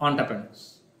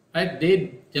entrepreneurs. Right?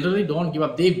 They generally don't give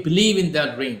up. They believe in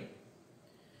their dream.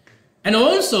 And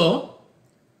also,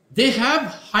 they have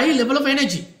high level of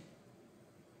energy.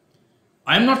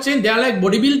 I'm not saying they are like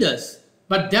bodybuilders,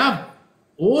 but they are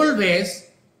always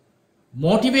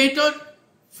motivated,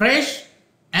 fresh,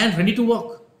 and ready to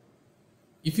work.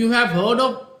 If you have heard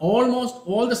of almost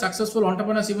all the successful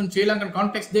entrepreneurs, even Sri Lankan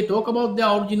context, they talk about their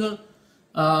original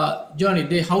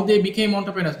journey, how they became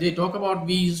entrepreneurs. They talk about,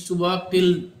 we used to work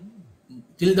till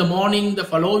the morning, the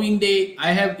following day.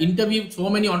 I have interviewed so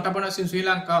many entrepreneurs in Sri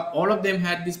Lanka. All of them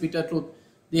had this bitter truth.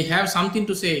 They have something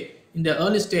to say in the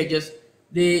early stages.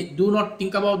 They do not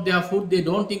think about their food. They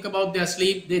don't think about their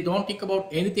sleep. They don't think about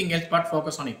anything else but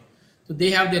focus on it. So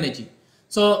they have the energy.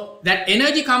 So that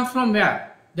energy comes from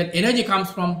where? That energy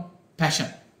comes from passion.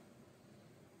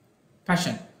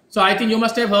 Passion. So I think you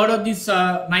must have heard of this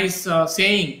nice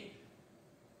saying.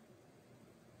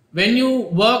 When you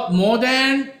work more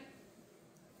than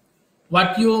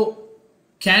what you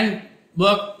can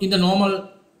work in the normal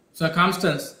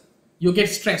circumstance, you get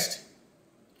stressed.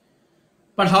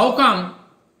 But how come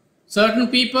certain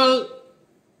people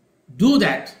do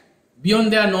that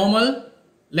beyond their normal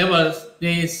levels?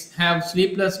 They have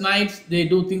sleepless nights, they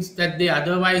do things that they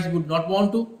otherwise would not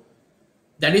want to.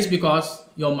 That is because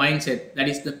your mindset, that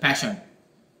is the passion.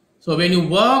 So when you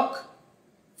work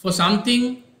for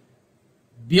something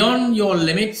beyond your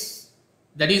limits,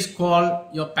 that is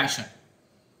called your passion.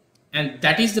 And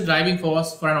that is the driving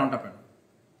force for an entrepreneur.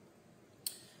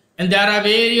 And there are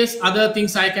various other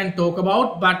things I can talk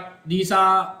about, but these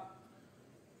are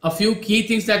a few key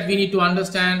things that we need to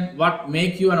understand what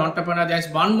make you an entrepreneur. There's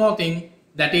one more thing,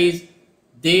 that is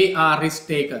they are risk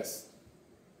takers.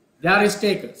 They are risk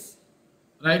takers,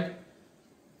 right?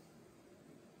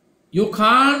 You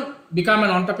can't become an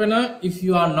entrepreneur if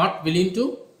you are not willing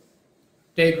to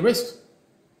take risks,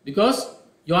 because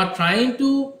you are trying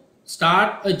to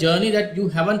start a journey that you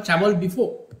haven't traveled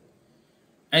before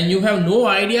and you have no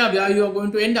idea where you are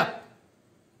going to end up.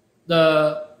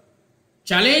 The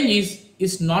challenge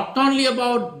is not only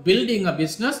about building a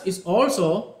business, it's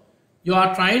also you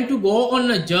are trying to go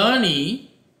on a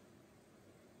journey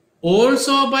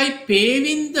also by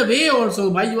paving the way also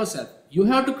by yourself. You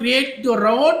have to create the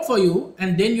road for you,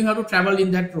 and then you have to travel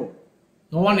in that road.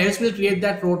 No one else will create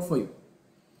that road for you.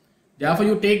 Therefore,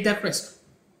 you take that risk.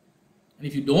 And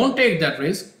if you don't take that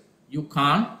risk, you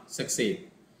can't succeed.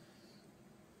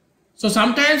 So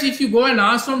sometimes if you go and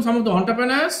ask from some of the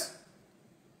entrepreneurs,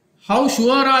 how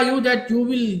sure are you that you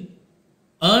will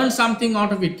earn something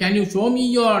out of it? Can you show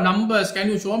me your numbers? Can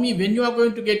you show me when you are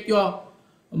going to get your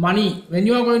money? When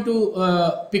you are going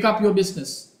to pick up your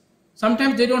business?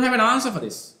 Sometimes they don't have an answer for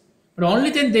this. But the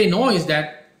only thing they know is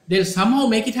that they'll somehow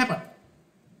make it happen.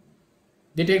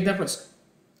 They take that risk.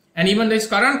 And even this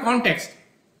current context,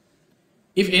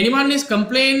 if anyone is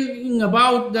complaining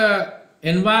about the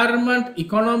environment,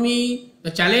 economy, the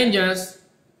challenges,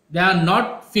 they are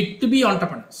not fit to be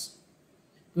entrepreneurs.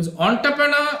 Because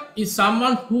entrepreneur is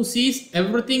someone who sees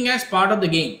everything as part of the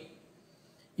game.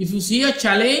 If you see a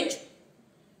challenge,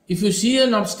 if you see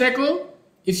an obstacle,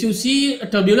 if you see a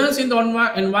turbulence in the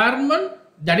environment,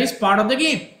 that is part of the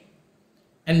game.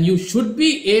 And you should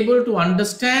be able to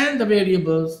understand the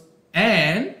variables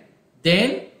and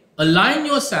then align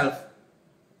yourself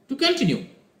to continue.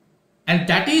 And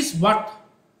that is what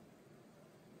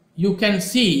you can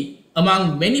see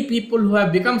among many people who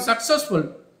have become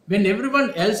successful. When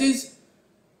everyone else is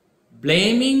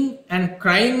blaming and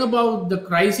crying about the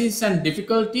crisis and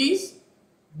difficulties,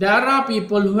 there are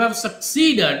people who have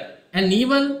succeeded. And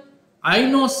even I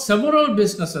know several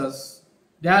businesses,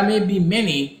 there may be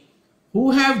many,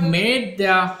 who have made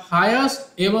their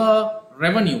highest ever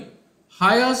revenue,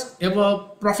 highest ever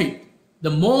profit, the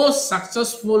most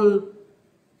successful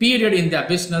period in their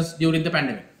business during the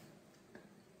pandemic.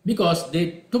 Because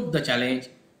they took the challenge,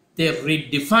 they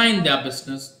redefined their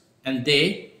business, and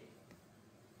they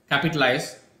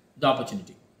capitalized the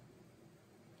opportunity.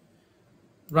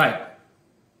 Right.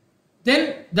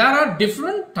 Then there are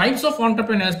different types of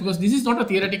entrepreneurs, because this is not a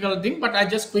theoretical thing, but I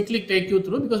just quickly take you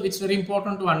through because it's very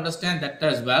important to understand that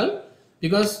as well.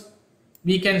 Because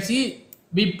we can see,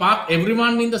 we park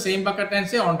everyone in the same bucket and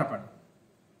say entrepreneur.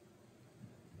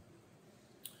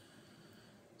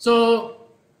 So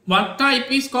one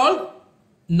type is called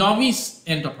novice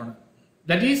entrepreneur.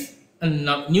 That is a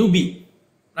newbie,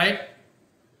 right?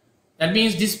 That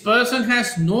means this person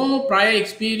has no prior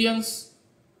experience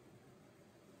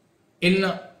in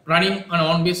running an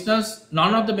own business.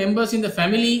 None of the members in the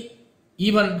family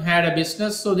even had a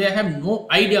business, so they have no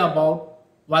idea about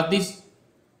what this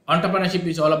entrepreneurship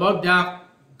is all about. They are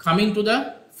coming to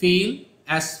the field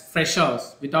as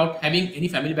freshers without having any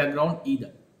family background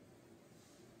either.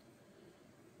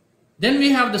 Then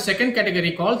we have the second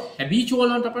category called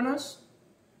habitual entrepreneurs.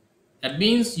 That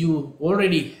means you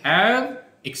already have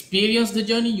experienced the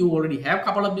journey, you already have a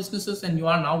couple of businesses, and you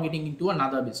are now getting into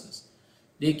another business.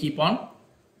 They keep on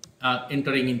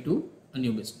entering into a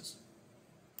new business.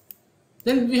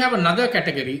 Then we have another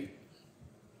category,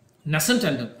 nascent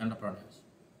entrepreneurs.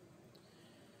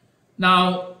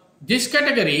 Now, this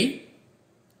category,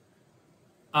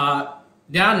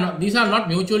 these are not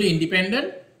mutually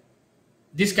independent.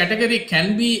 This category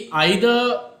can be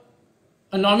either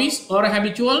a novice or a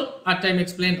habitual, as I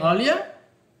explained earlier.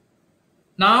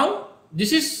 Now,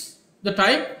 this is the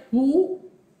type who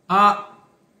are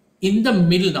in the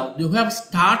middle now. You have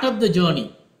started the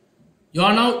journey. You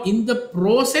are now in the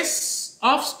process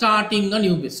of starting a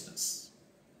new business,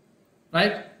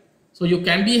 right? So you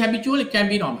can be habitual, it can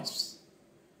be novice.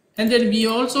 And then we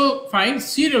also find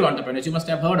serial entrepreneurs. You must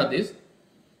have heard of this.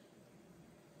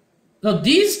 Now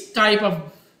these type of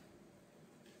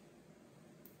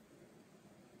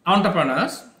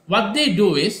entrepreneurs, what they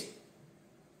do is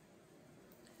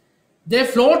they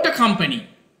float a company,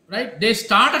 right? They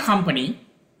start a company,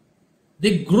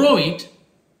 they grow it,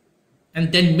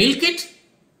 and then milk it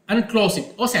and close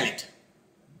it or sell it,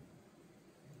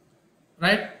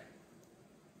 right?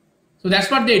 So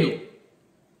that's what they do.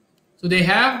 So they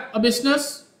have a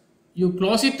business, you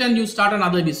close it and you start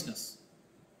another business.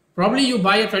 Probably you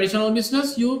buy a traditional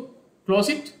business, you close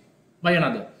it, buy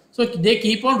another. So they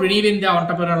keep on renewing their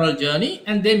entrepreneurial journey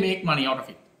and they make money out of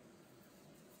it.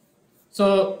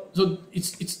 So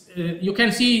it's you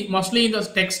can see mostly in the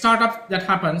tech startup that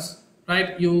happens,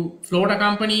 right? You float a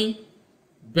company,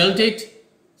 build it,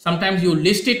 sometimes you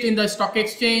list it in the stock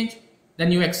exchange,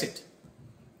 then you exit.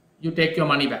 You take your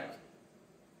money back.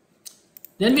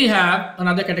 Then we have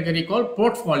another category called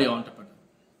portfolio entrepreneur.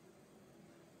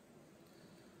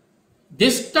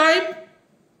 This type,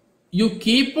 you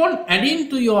keep on adding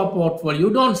to your portfolio. You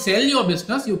don't sell your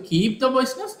business, you keep the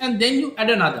business and then you add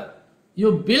another.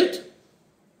 You build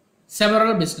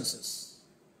several businesses.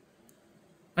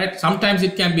 Right? Sometimes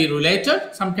it can be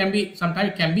related, sometimes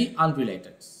it can be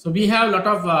unrelated. So we have a lot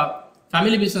of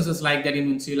family businesses like that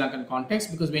in Sri Lankan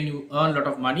context, because when you earn a lot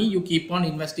of money, you keep on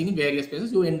investing in various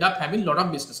places, you end up having a lot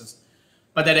of businesses.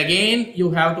 But then again,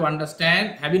 you have to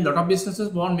understand, having a lot of businesses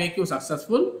won't make you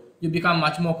successful. You become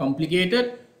much more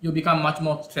complicated, you become much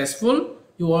more stressful,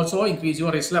 you also increase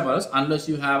your risk levels unless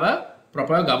you have a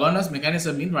proper governance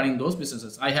mechanism in running those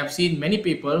businesses. I have seen many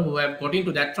people who have got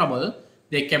into that trouble.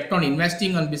 They kept on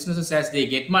investing on businesses as they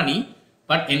get money,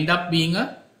 but end up being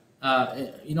a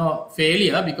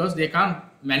failure because they can't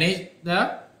manage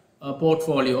the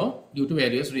portfolio due to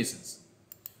various reasons.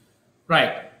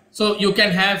 Right. So you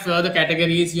can have further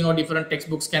categories. Different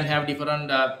textbooks can have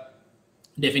different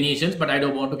definitions, but I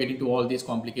don't want to get into all these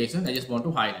complications. I just want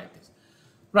to highlight this.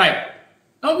 Right.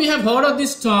 Now we have heard of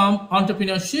this term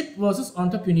entrepreneurship versus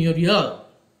entrepreneurial.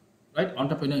 Right.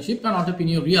 Entrepreneurship and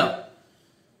entrepreneurial.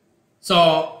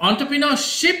 So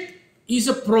entrepreneurship is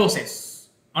a process.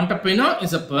 Entrepreneur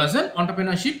is a person.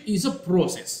 Entrepreneurship is a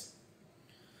process.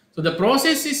 So the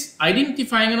process is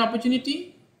identifying an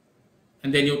opportunity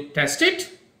and then you test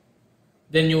it.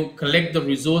 Then you collect the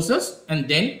resources and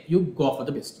then you go for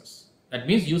the business. That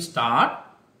means you start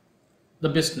the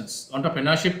business.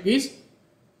 Entrepreneurship is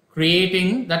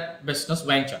creating that business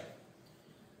venture.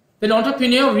 Then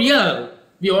entrepreneurial,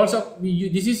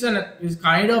 this is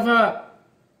kind of a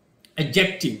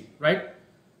adjective, right?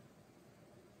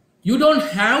 You don't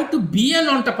have to be an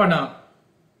entrepreneur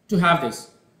to have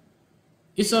this.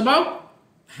 It's about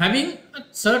having a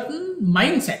certain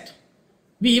mindset.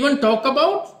 We even talk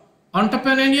about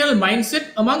entrepreneurial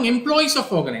mindset among employees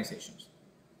of organizations.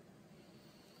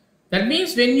 That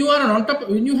means when you have an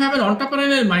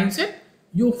entrepreneurial mindset,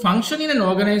 you function in an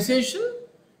organization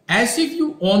as if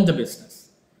you own the business.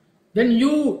 Then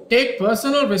you take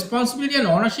personal responsibility and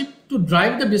ownership to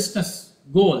drive the business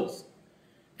goals.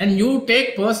 And you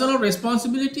take personal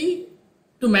responsibility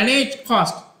to manage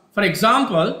cost. For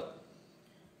example,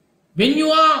 when you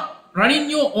are running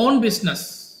your own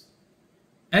business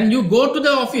and you go to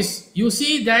the office, you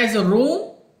see there is a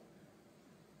room,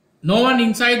 no one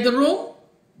inside the room,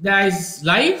 there is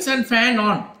lights and fan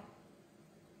on.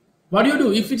 What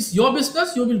do? If it's your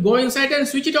business, you will go inside and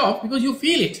switch it off because you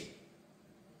feel it.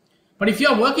 But if you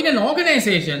are working in an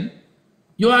organization,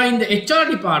 you are in the HR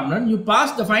department, you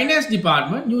pass the finance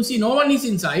department, you see no one is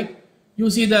inside, you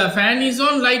see the fan is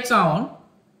on, lights are on,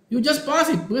 you just pass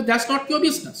it because that's not your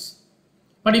business.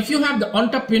 But if you have the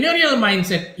entrepreneurial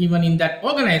mindset even in that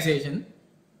organization,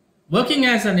 working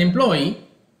as an employee,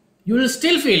 you will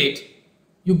still feel it.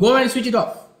 You go and switch it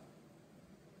off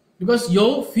because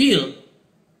you feel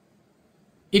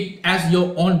it as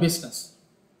your own business.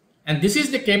 And this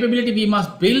is the capability we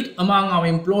must build among our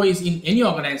employees in any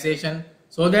organization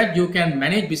so that you can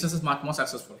manage businesses much more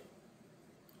successfully.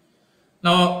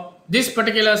 Now, this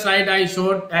particular slide I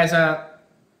showed as a,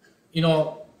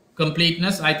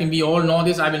 completeness. I think we all know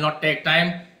this. I will not take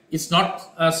time. It's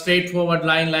not a straightforward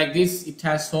line like this. It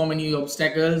has so many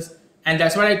obstacles. And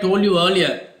that's what I told you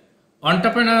earlier.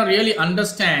 Entrepreneurs really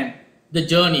understand the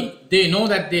journey. They know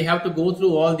that they have to go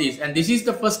through all this. And this is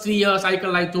the first 3-year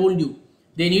cycle I told you.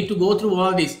 They need to go through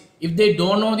all this. If they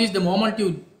don't know this, the moment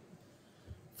you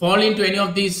fall into any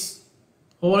of these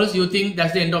holes, you think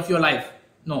that's the end of your life.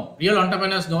 No, real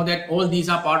entrepreneurs know that all these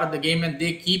are part of the game and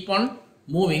they keep on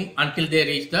moving until they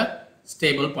reach the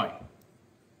stable point.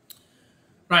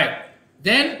 Right.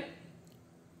 Then,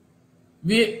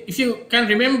 if you can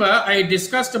remember, I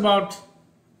discussed about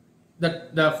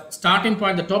the starting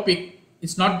point, the topic.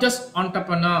 It's not just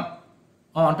entrepreneur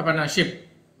or entrepreneurship.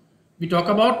 We talk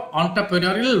about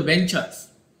entrepreneurial ventures.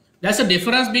 There's a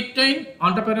difference between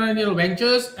entrepreneurial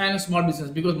ventures and small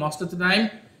business because most of the time,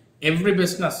 every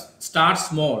business starts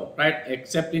small, right?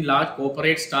 Except in large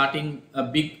corporates starting a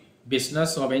big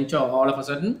business or venture all of a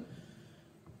sudden.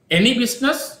 Any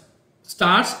business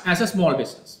starts as a small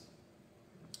business.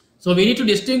 So we need to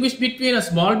distinguish between a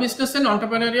small business and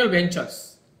entrepreneurial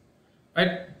ventures,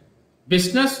 right?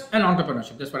 business and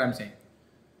entrepreneurship. That's what I'm saying.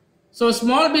 So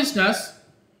small business,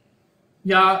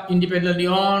 yeah, independently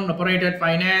owned, operated,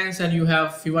 finance, and you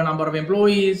have fewer number of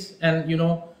employees, and you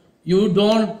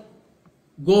don't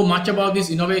go much about these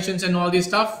innovations and all this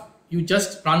stuff. You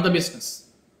just run the business.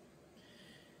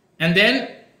 And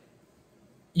then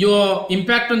your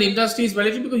impact on the industry is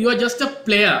relative because you are just a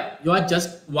player. You are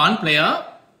just one player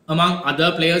among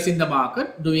other players in the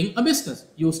market doing a business.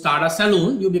 You start a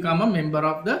salon, you become a member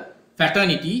of the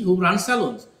fraternity who runs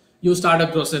salons. You start a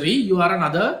grocery, you are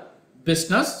another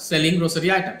business selling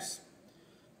grocery items.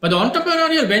 But the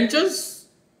entrepreneurial ventures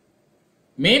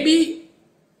may be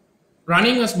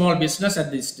running a small business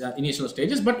at these initial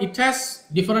stages, but it has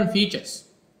different features.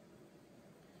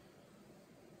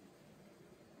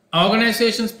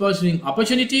 Organizations pursuing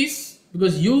opportunities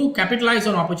because you capitalize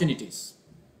on opportunities.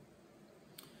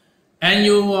 And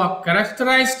you are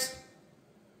characterized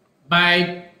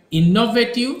by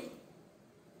innovative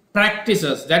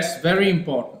practices. That's very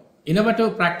important.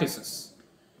 Innovative practices.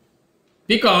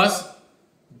 Because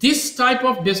this type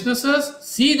of businesses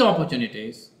see the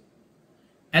opportunities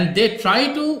and they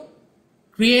try to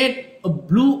create a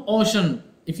blue ocean.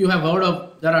 If you have heard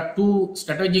of, there are two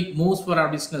strategic moves for our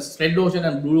business, red ocean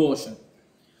and blue ocean.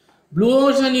 Blue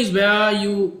ocean is where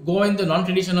you go in the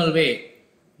non-traditional way.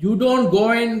 You don't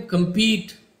go and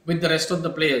compete with the rest of the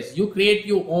players. You create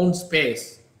your own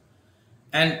space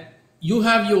and you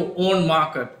have your own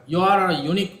market. You are a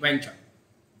unique venture,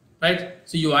 right?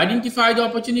 So you identify the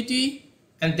opportunity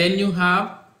and then you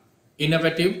have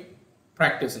innovative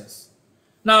practices.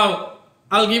 Now,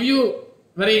 I'll give you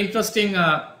very interesting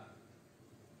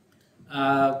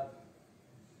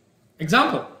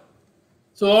example.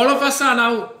 So all of us are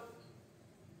now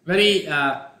very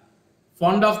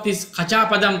fond of this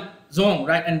Kachapadam song,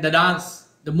 right? And the dance,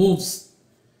 the moves.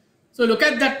 So look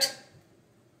at that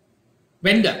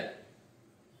vendor.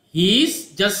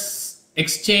 He's just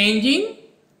exchanging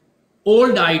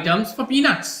old items for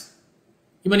peanuts.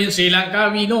 Even in Sri Lanka,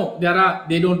 we know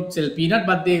they don't sell peanut,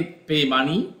 but they pay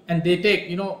money and they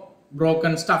take,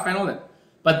 broken stuff and all that.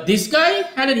 But this guy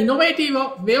had an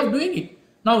innovative way of doing it.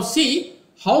 Now see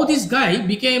how this guy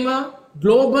became a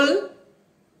global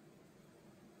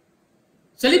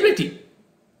celebrity,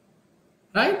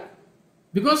 right?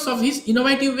 Because of his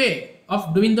innovative way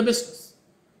of doing the business.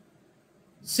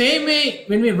 Same way,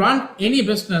 when we run any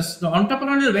business, the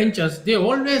entrepreneurial ventures, they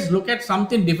always look at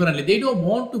something differently. They don't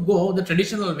want to go the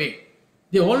traditional way.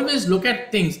 They always look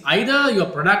at things. Either your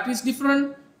product is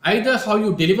different, either how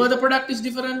you deliver the product is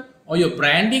different, or your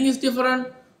branding is different,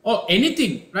 or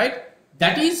anything, right?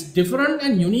 That is different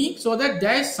and unique, so that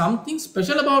there is something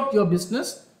special about your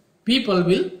business. People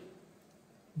will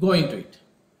go into it.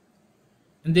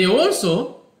 And they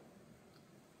also,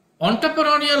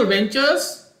 entrepreneurial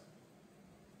ventures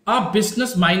are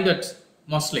business minded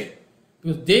mostly,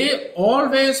 because they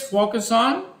always focus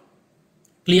on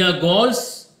clear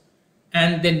goals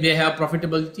and then they have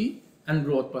profitability and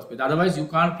growth perspective. Otherwise you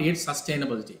can't create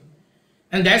sustainability.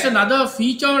 And there's another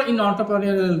feature in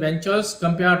entrepreneurial ventures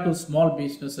compared to small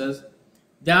businesses.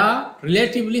 They are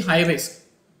relatively high risk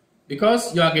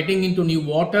because you are getting into new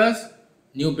waters,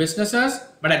 new businesses,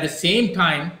 but at the same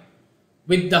time,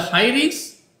 with the high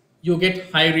risk, you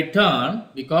get high return,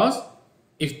 because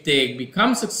if they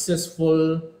become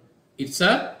successful, it's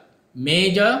a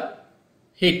major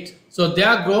hit. So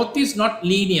their growth is not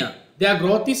linear. Their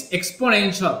growth is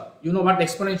exponential. You know what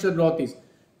exponential growth is.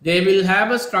 They will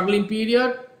have a struggling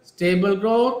period, stable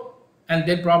growth, and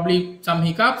then probably some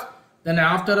hiccups. Then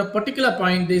after a particular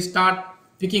point, they start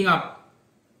picking up.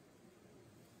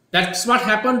 That's what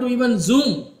happened to even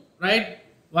Zoom, right?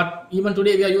 What even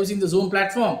today we are using the Zoom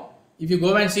platform. If you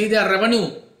go and see their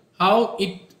revenue, how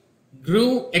it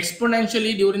grew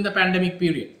exponentially during the pandemic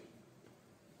period.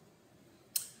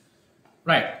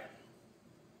 Right.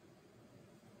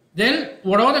 Then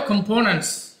what are the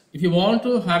components? If you want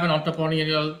to have an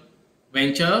entrepreneurial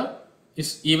venture,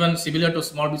 it's even similar to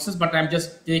small business, but I'm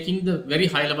just taking the very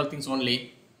high level things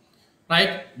only,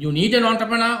 right? You need an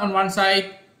entrepreneur on one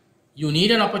side, you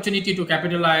need an opportunity to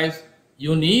capitalize,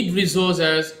 you need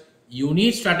resources, you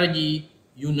need strategy,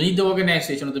 you need the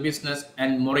organization of the business,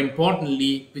 and more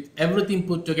importantly, with everything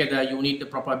put together, you need the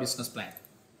proper business plan.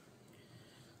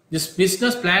 This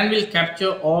business plan will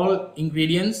capture all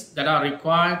ingredients that are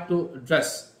required to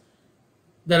address.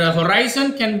 The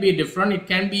horizon can be different. It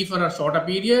can be for a shorter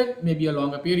period, maybe a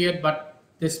longer period, but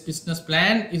this business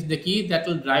plan is the key that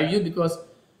will drive you, because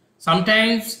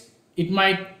sometimes it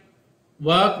might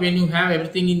work when you have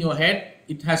everything in your head.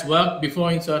 It has worked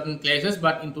before in certain places,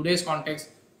 but in today's context,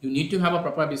 you need to have a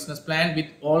proper business plan with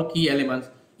all key elements.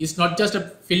 is not just a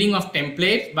filling of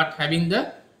templates, but having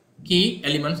the key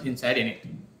elements inside in it.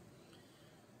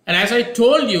 And as I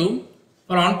told you,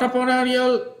 for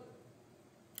entrepreneurial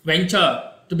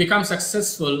venture to become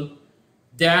successful,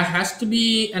 there has to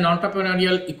be an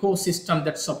entrepreneurial ecosystem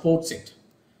that supports it,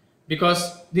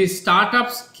 because these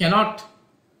startups cannot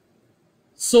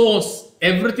source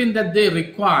everything that they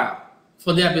require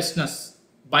for their business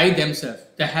by themselves.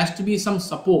 There has to be some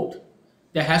support.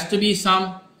 There has to be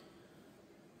some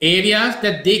areas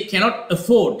that they cannot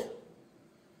afford,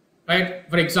 right?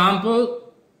 For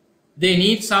example, they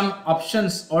need some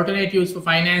options, alternatives for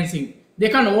financing. They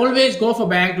can't always go for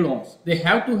bank loans. They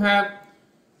have to have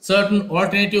certain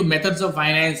alternative methods of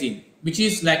financing, which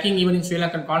is lacking even in Sri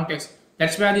Lankan context.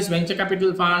 That's where these venture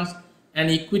capital funds and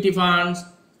equity funds,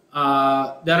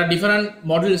 there are different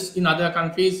models in other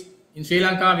countries. In Sri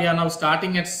Lanka, we are now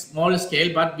starting at small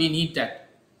scale, but we need that.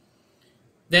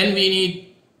 Then we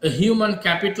need a human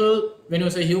capital. When you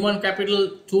say human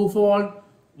capital, twofold.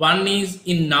 One is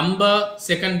in number,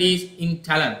 second is in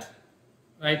talent,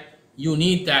 right? You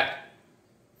need that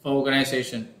for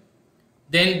organization.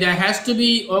 Then there has to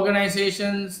be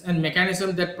organizations and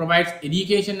mechanisms that provides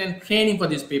education and training for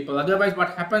these people. Otherwise,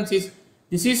 what happens is,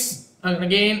 this is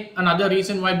again another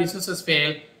reason why businesses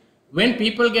fail. When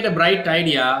people get a bright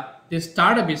idea, they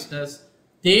start a business,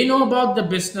 they know about the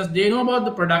business, they know about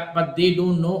the product, but they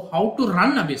don't know how to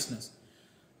run a business.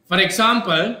 For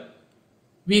example,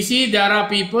 we see there are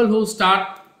people who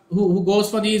start, who goes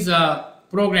for these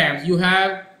programs. You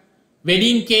have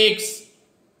wedding cakes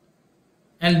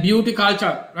and beauty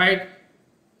culture, right?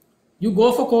 You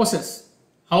go for courses,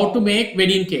 how to make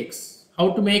wedding cakes,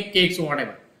 how to make cakes or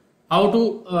whatever, how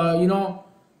to,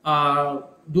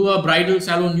 do a bridal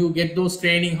salon. You get those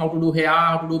training, how to do hair,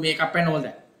 how to do makeup and all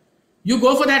that. You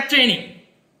go for that training.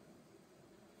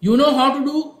 You know how to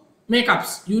do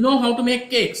makeups, you know how to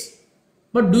make cakes,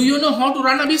 but do you know how to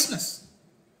run a business?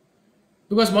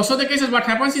 Because most of the cases what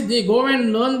happens is they go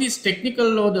and learn this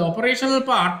technical or the operational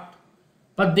part,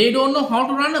 but they don't know how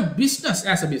to run a business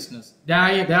as a business. There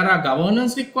are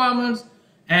governance requirements,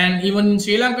 and even in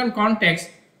Sri Lankan context,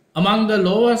 among the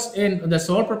lowest in the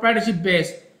sole proprietorship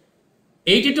base,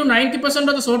 80 to 90%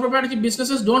 of the sole proprietorship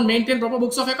businesses don't maintain proper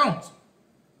books of accounts.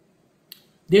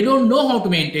 They don't know how to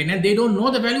maintain, and they don't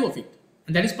know the value of it.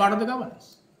 And that is part of the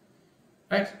governance,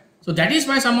 right? So that is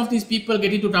why some of these people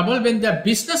get into trouble when their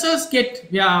businesses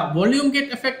their volume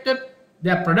get affected,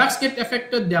 their products get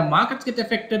affected, their markets get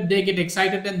affected, they get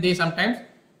excited and they sometimes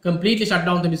completely shut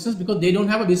down the business because they don't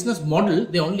have a business model,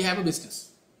 they only have a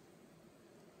business.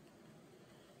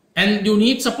 And you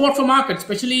need support for market,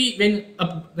 especially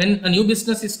when a new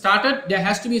business is started. There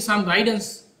has to be some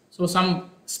guidance, so some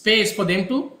space for them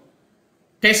to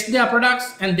test their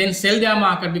products and then sell their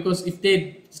market, because if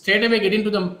they straight away get into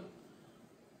the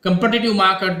competitive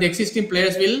market, the existing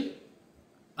players will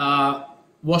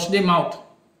wash them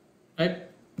out, right?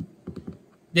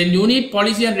 Then you need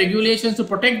policy and regulations to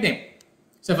protect them.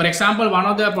 So for example, one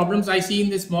of the problems I see in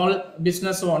the small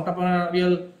business or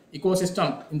entrepreneurial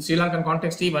ecosystem in Sri Lankan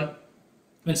context, even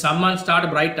when someone start a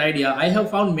bright idea, I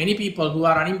have found many people who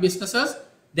are running businesses,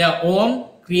 their own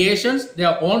creations,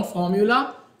 their own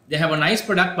formula, they have a nice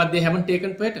product, but they haven't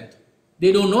taken patent.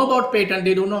 They don't know about patent,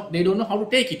 they don't know how to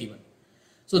take it even.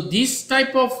 So this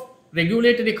type of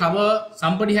regulatory cover,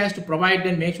 somebody has to provide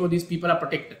and make sure these people are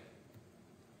protected.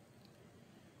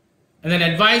 And then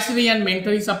advisory and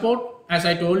mentoring support. As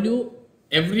I told you,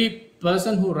 every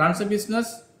person who runs a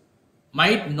business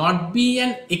might not be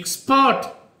an expert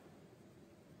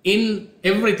in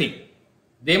everything.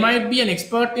 They might be an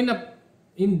expert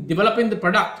in developing the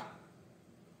product,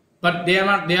 but they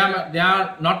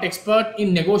are not expert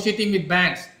in negotiating with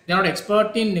banks. They are not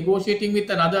expert in negotiating with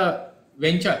another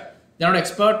venture. They are not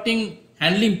expert in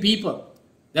handling people.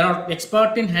 They are not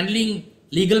expert in handling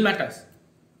legal matters.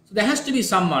 So there has to be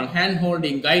someone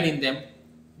hand-holding, guiding them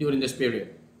during this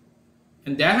period.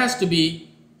 And there has to be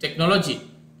technology.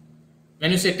 When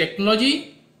you say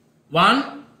technology,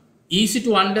 one, easy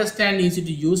to understand, easy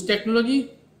to use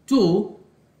technology. Two,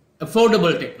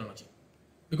 affordable technology.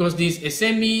 Because these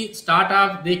SME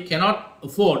startups, they cannot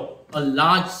afford a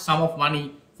large sum of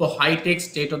money for high-tech,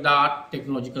 state-of-the-art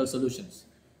technological solutions.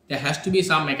 There has to be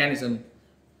some mechanism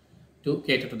to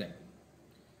cater to them.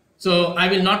 So I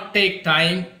will not take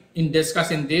time in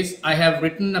discussing this. I have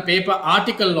written a paper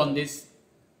article on this.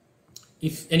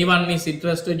 If anyone is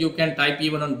interested, you can type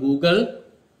even on Google.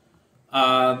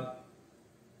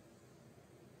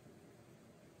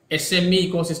 SME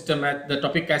ecosystem. The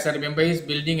topic, as I remember, is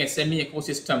building SME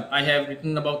ecosystem. I have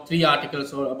written about 3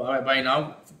 articles by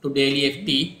now to Daily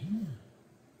FT.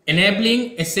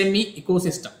 Enabling SME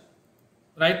ecosystem.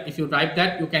 right? If you type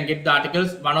that, you can get the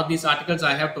articles. One of these articles,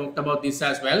 I have talked about this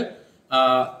as well.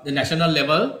 The national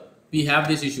level, we have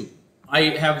this issue. I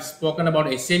have spoken about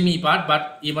SME part,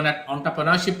 but even at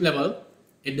entrepreneurship level,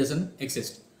 it doesn't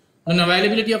exist. On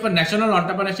availability of a national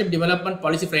entrepreneurship development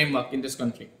policy framework in this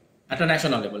country at a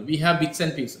national level, we have bits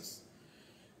and pieces.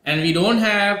 And we don't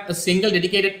have a single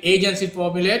dedicated agency to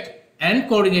formulate and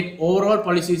coordinate overall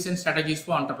policies and strategies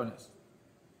for entrepreneurs.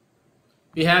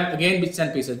 We have, again, bits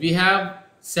and pieces. We have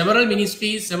several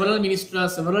ministries, several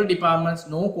ministers, several departments,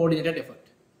 no coordinated effort.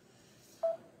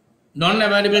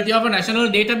 Non-availability of a national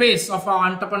database of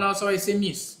our entrepreneurs or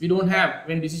SMEs. We don't have.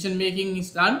 When decision making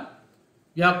is done,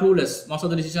 we are clueless. Most of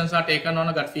the decisions are taken on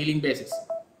a gut feeling basis.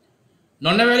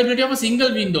 Non-availability of a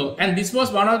single window. And this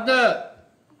was one of the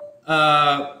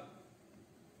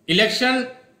election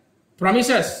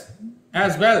promises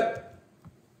as well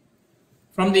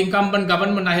from the incumbent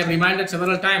government. I have reminded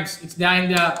several times. It's there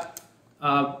in the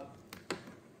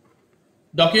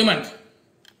document,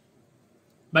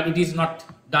 but it is not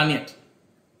done yet.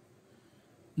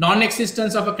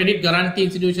 Non-existence of a credit guarantee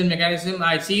institution mechanism.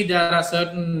 I see there are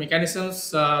certain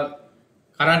mechanisms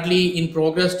currently in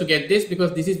progress to get this,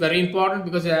 because this is very important,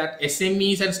 because at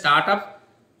SMEs and startups,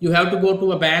 you have to go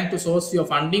to a bank to source your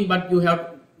funding, but you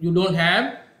don't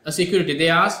have a security. They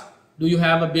ask, do you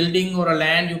have a building or a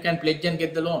land you can pledge and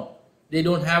get the loan? They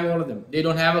don't have all of them. They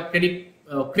don't have a credit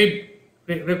crib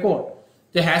record.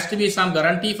 There has to be some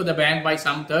guarantee for the bank by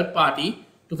some third party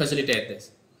to facilitate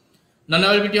this.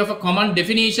 Non-availability of a common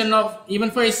definition of,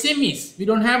 even for SMEs. We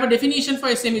don't have a definition for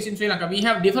SMEs in Sri Lanka. We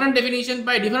have different definitions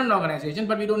by different organizations,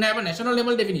 but we don't have a national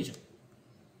level definition.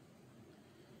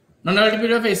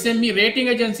 Non-availability of SME rating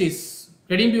agencies,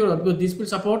 credit bureau, because this will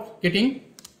support getting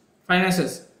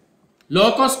finances.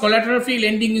 Low cost collateral free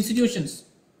lending institutions,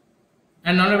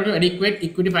 and non-availability of adequate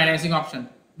equity financing option.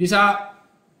 These are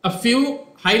a few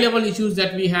high level issues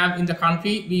that we have in the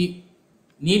country. We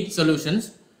need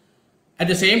solutions. At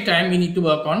the same time, we need to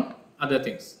work on other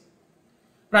things.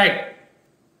 Right.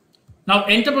 Now,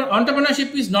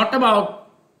 entrepreneurship is not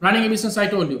about running a business, I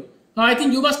told you. Now, I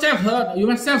think you must have heard, you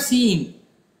must have seen,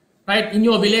 right, in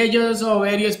your villages or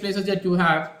various places that you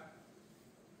have,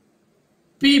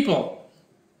 people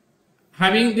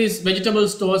having these vegetable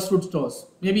stores, fruit stores.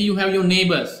 Maybe you have your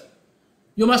neighbors.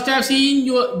 You must have seen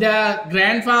their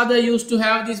grandfather used to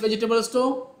have this vegetable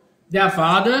store, their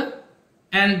father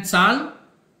and son,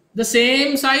 the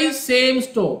same size, same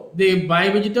store. They buy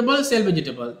vegetable, sell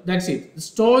vegetable. That's it. The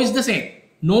store is the same.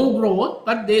 No growth,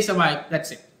 but they survive.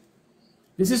 That's it.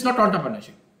 This is not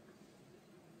entrepreneurship.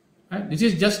 Right? This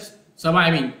is just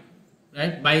surviving,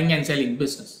 right? Buying and selling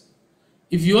business.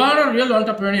 If you are a real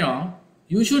entrepreneur,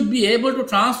 you should be able to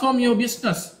transform your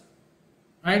business,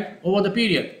 right, over the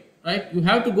period. Right? You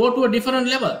have to go to a different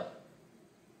level.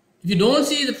 If you don't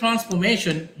see the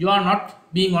transformation, you are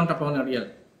not being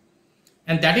entrepreneurial.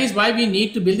 And that is why we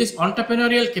need to build this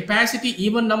entrepreneurial capacity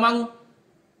even among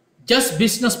just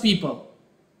business people.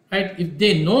 Right? If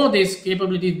they know this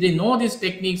capability, if they know these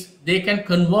techniques, they can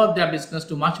convert their business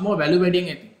to much more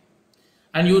value-adding.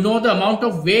 And you know the amount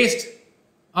of waste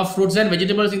of fruits and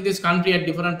vegetables in this country at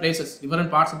different places,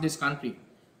 different parts of this country.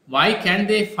 Why can't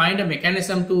they find a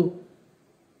mechanism to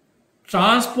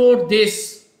transport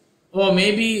this, or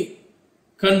maybe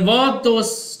convert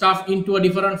those stuff into a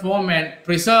different form and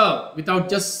preserve without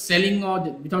just selling or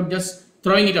without just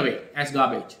throwing it away as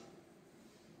garbage?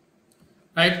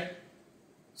 Right?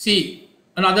 See,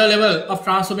 another level of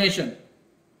transformation,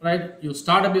 right? You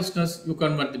start a business, you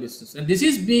convert the business. And this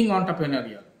is being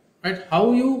entrepreneurial, right?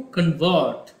 How you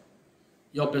convert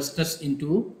your business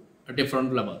into a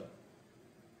different level.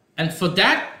 And for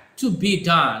that to be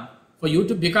done, for you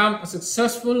to become a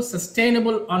successful,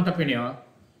 sustainable entrepreneur,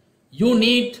 you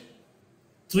need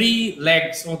 3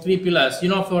 legs or 3 pillars. You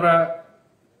know, for a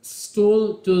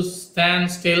stool to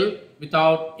stand still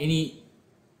without any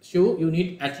shoe, you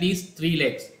need at least 3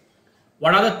 legs.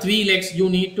 What are the 3 legs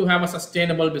you need to have a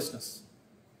sustainable business?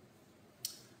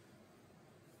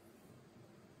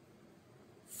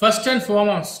 First and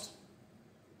foremost,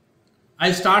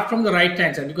 I'll start from the right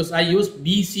hand side, because I use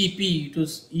BCP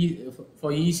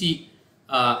for easy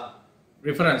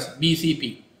reference.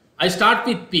 BCP. I start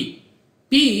with P.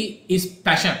 P is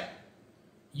passion.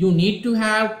 You need to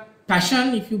have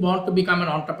passion if you want to become an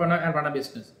entrepreneur and run a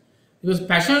business, because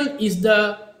passion is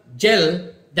the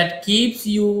gel that keeps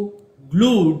you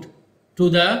glued to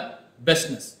the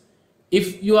business.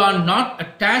 If you are not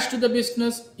attached to the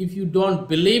business, if you don't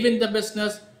believe in the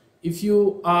business, if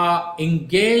you are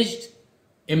engaged,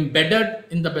 embedded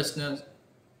in the business,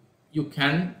 you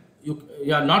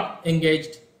are not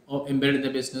engaged or embedded in the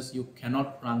business, you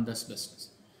cannot run this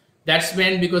business. That's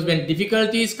when, because when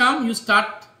difficulties come, you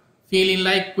start feeling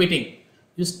like quitting.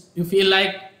 You feel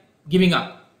like giving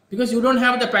up because you don't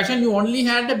have the passion. You only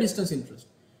had the business interest.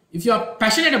 If you are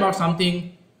passionate about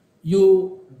something,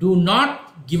 you do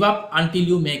not give up until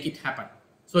you make it happen.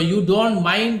 So you don't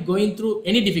mind going through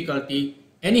any difficulty,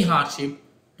 any hardship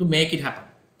to make it happen.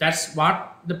 That's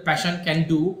what the passion can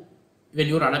do when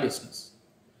you run a business.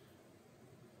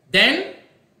 Then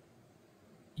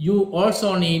you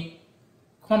also need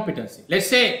competency. Let's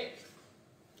say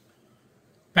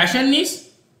passion is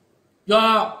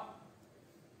you're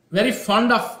very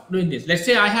fond of doing this. Let's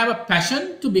say I have a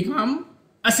passion to become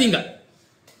a singer,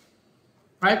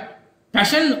 right?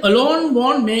 Passion alone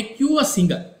won't make you a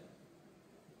singer.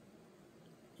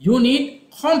 You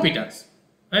need competence,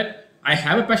 right? I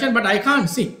have a passion, but I can't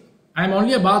sing. I'm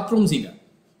only a bathroom singer,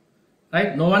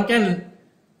 right? No one can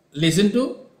listen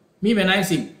to me when I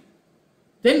sing.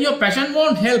 Then your passion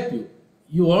won't help you.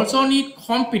 You also need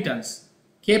competence,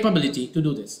 capability to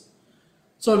do this.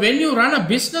 So when you run a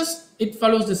business, it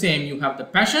follows the same. You have the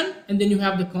passion and then you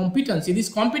have the competency. This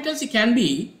competency can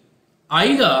be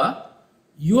either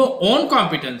your own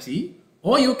competency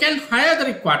or you can hire the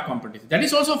required competency. That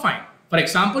is also fine. For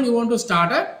example, you want to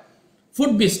start a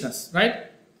food business,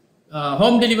 right?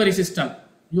 Home delivery system.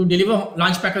 You deliver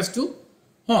lunch packers to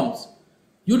homes.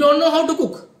 You don't know how to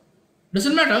cook.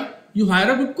 Doesn't matter. You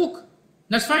hire a good cook.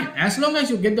 That's fine. As long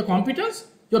as you get the competence,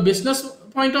 your business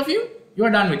point of view, you are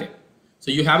done with it. So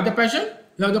you have the passion,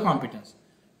 you have the competence.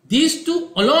 These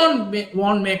two alone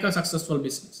won't make a successful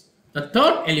business. The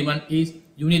third element is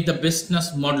you need the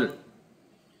business model.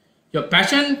 Your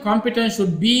passion, competence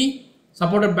should be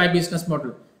supported by business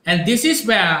model. And this is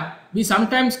where we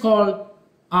sometimes call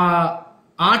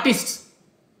artists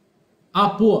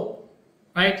are poor,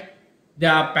 right? They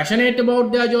are passionate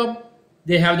about their job,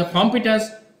 they have the competence,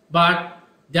 but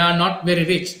they are not very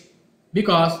rich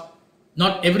because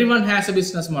not everyone has a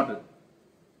business model.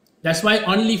 That's why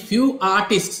only few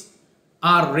artists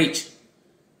are rich.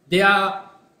 They are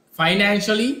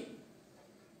financially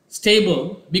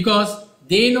stable because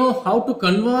they know how to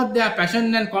convert their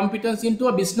passion and competence into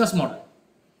a business model,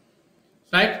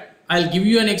 right? I'll give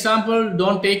you an example.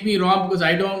 Don't take me wrong because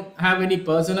I don't have any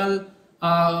personal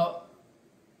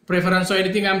preference or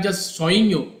anything. I'm just showing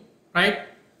you, right?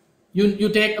 You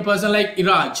take a person like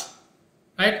Iraj,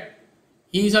 right?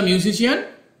 He's a musician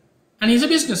and he's a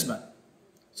businessman.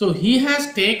 So he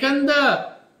has taken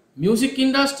the music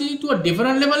industry to a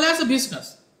different level as a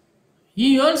business.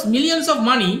 He earns millions of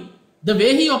money the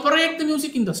way he operates the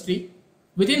music industry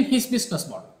within his business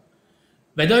model.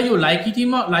 Whether you like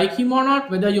him or not,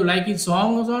 whether you like his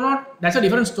songs or not, that's a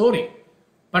different story.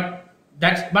 But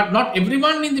not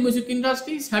everyone in the music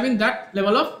industry is having that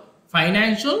level of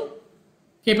financial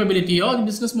capability or the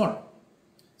business model.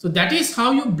 So that is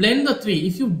how you blend the three.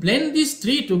 If you blend these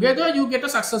three together, you get a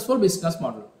successful business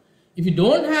model. If you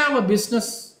don't have a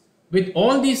business with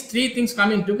all these three things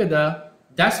coming together,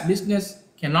 that business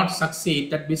cannot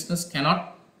succeed. That business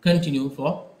cannot continue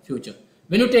for future.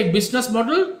 When you take business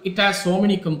model, it has so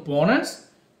many components.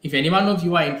 If any one of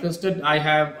you are interested, I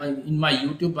have in my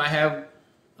YouTube, I have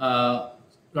a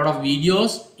lot of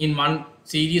videos. In one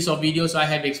series of videos, I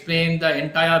have explained the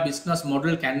entire business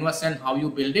model canvas and how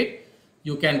you build it.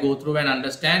 You can go through and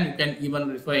understand. You can even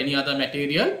refer any other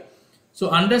material. So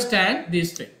understand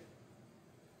these three.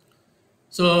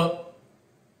 So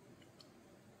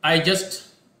I just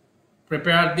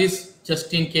prepared this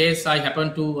just in case I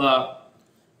happen to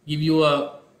give you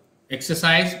a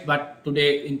exercise, but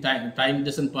today in time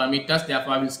doesn't permit us.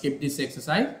 Therefore, I will skip this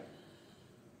exercise.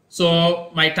 So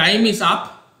my time is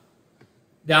up.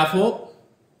 Therefore,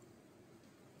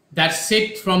 that's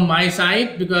it from my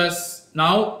side because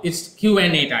now it's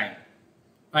Q&A time,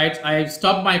 right? I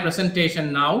stop my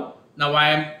presentation now. Now I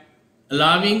am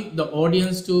allowing the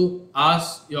audience to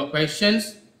ask your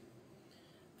questions,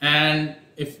 and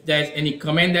if there's any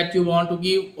comment that you want to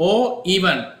give, or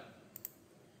even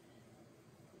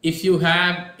if you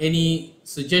have any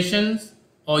suggestions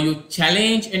or you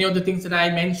challenge any of the things that I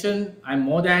mentioned, I'm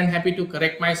more than happy to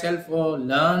correct myself or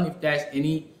learn if there's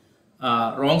any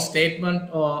wrong statement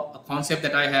or a concept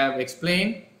that I have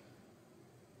explained.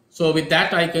 So with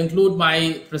that, I conclude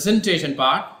my presentation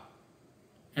part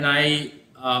and I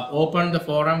open the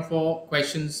forum for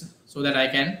questions so that I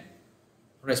can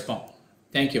respond.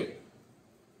 Thank you.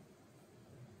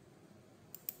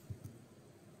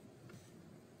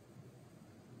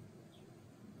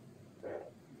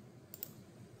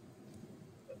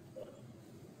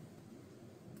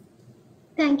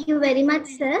 Thank you very much,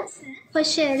 sir, for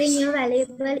sharing your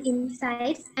valuable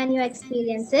insights and your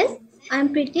experiences.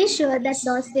 I'm pretty sure that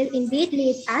those will indeed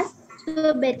lead us to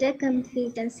a better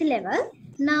competency level.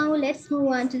 Now let's move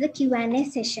on to the Q&A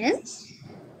session.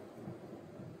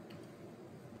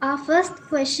 Our first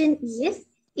question is,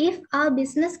 if our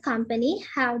business company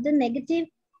have the negative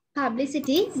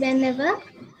publicity whenever,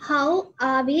 how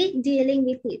are we dealing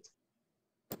with it?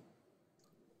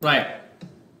 Right.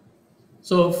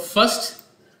 So first,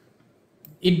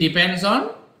 it depends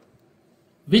on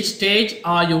which stage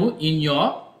are you in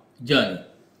your journey.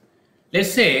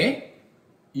 Let's say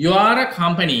you are a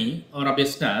company or a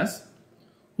business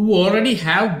who already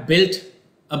have built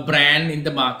a brand in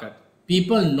the market.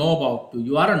 People know about you.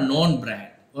 You are a known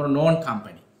brand or a known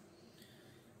company.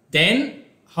 Then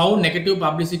how negative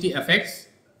publicity affects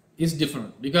is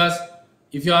different, because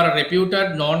if you are a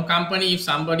reputed known company, if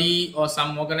somebody or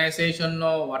some organization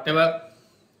or whatever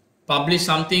publish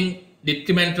something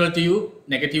detrimental to you,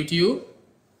 negative to you,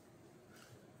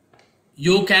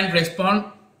 you can respond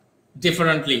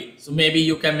differently. So maybe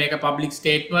you can make a public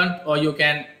statement, or you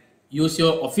can use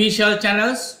your official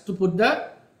channels to put the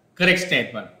correct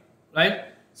statement, right?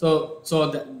 So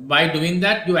by doing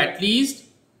that, you at least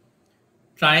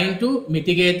trying to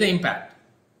mitigate the impact.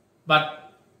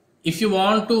 But if you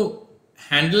want to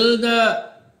handle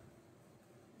the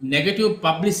negative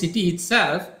publicity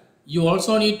itself, you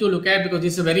also need to look at, because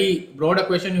this is a very broader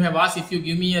question you have asked. If you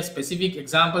give me a specific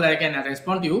example that I can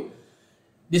respond to you,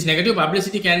 this negative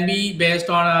publicity can be based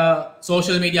on a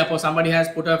social media post. Somebody has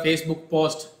put a Facebook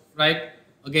post, right,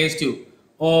 against you,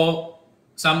 or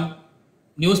some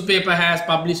newspaper has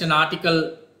published an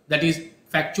article that is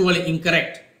factually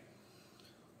incorrect,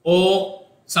 or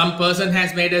some person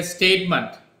has made a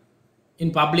statement in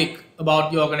public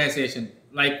about the organization.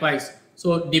 Likewise,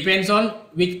 so it depends on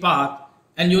which path.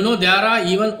 And you know, there are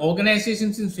even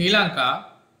organizations in Sri Lanka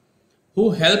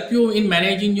who help you in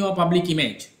managing your public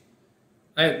image.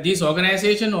 Right? These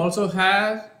organizations also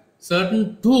have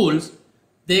certain tools.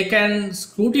 They can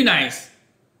scrutinize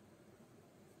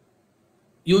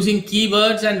using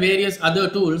keywords and various other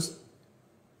tools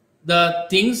the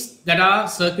things that are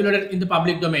circulated in the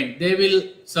public domain. They will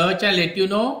search and let you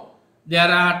know there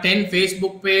are 10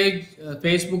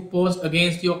 Facebook posts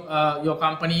against your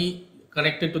company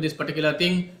connected to this particular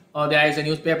thing, or there is a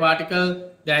newspaper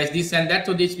article, there is this and that.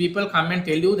 So these people come and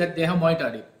tell you that they have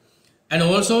monitored it. And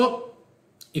also,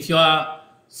 if you are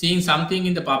seeing something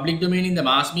in the public domain, in the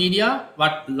mass media,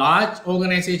 what large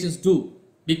organizations do,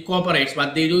 big corporates,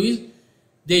 what they do is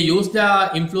they use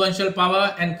their influential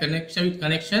power and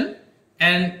connection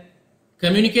and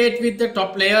communicate with the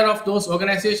top layer of those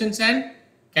organizations and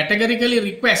categorically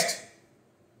request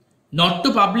not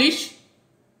to publish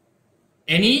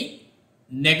any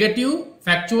negative,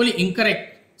 factually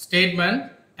incorrect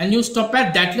statement, and you stop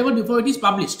at that level before it is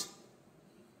published.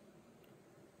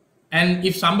 And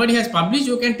if somebody has published,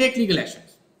 you can take legal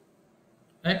actions,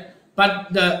 right?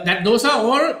 But those are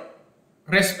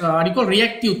all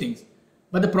reactive things.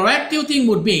 But the proactive thing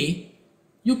would be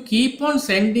you keep on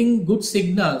sending good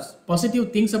signals,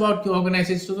 positive things about your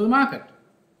organization to the market.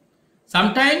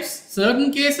 Sometimes,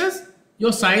 certain cases,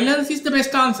 your silence is the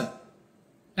best answer,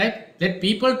 right? Let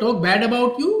people talk bad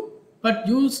about you, but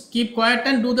you keep quiet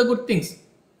and do the good things,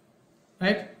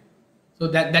 right? So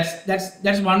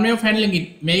that's one way of handling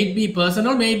it. May it be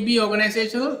personal, may it be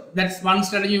organizational. That's one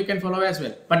strategy you can follow as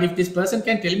well. But if this person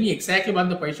can tell me exactly what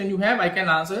the question you have, I can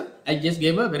answer. I just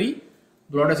gave a very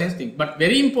broader sense thing. But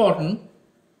very important,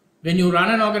 when you run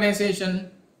an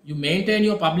organization, you maintain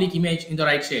your public image in the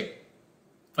right shape.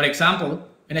 For example,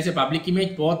 when I say public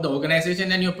image, both the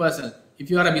organization and your person. If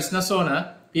you are a business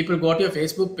owner, people go to your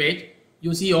Facebook page,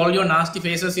 you see all your nasty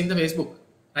faces in the Facebook,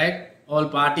 right? All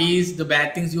parties, the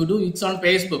bad things you do, it's on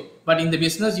Facebook. But in the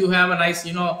business, you have a nice,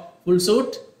 full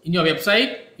suit in your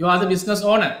website. You are the business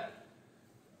owner.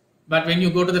 But when you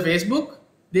go to the Facebook,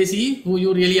 they see who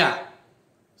you really are.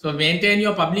 So maintain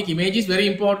your public image is very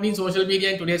important in social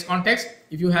media in today's context.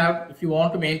 If you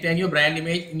want to maintain your brand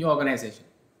image in your organization.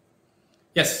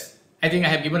 Yes, I think I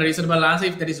have given a reasonable answer.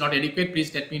 If that is not adequate,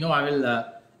 please let me know. I will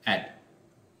add.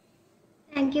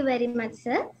 Thank you very much,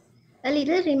 sir. A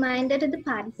little reminder to the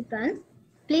participants,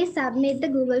 please submit the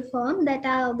Google form that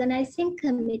our organizing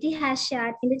committee has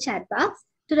shared in the chat box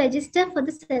to register for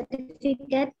the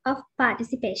certificate of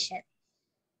participation.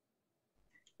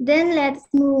 Then let's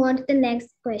move on to the next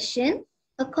question.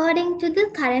 According to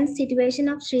the current situation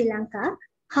of Sri Lanka,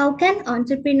 how can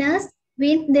entrepreneurs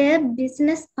win their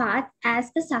business path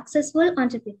as a successful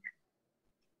entrepreneur?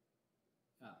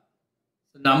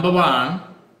 So number one,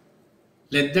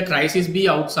 let the crisis be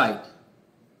outside.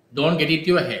 Don't get it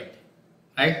into your head,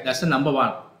 right? That's the number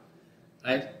one,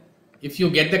 right? If you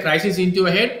get the crisis into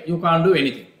your head, you can't do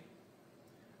anything.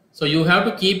 So you have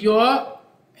to keep your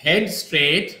head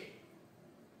straight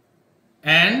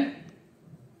and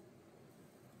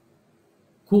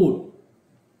cool,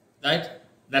 right?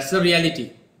 That's the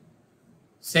reality.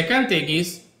 Second thing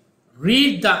is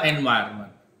read the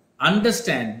environment,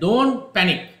 understand, don't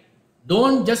panic,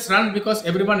 don't just run because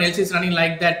everyone else is running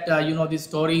like that. You know, this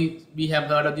story we have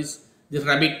heard of this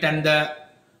rabbit and the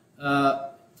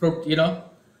fruit, you know.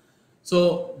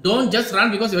 So don't just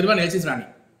run because everyone else is running.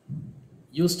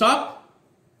 You stop,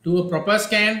 do a proper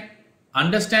scan,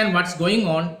 understand what's going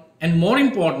on, and more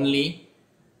importantly,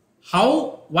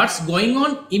 how what's going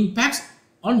on impacts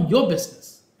on your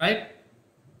business, right?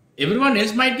 Everyone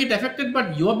else might get affected,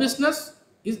 but your business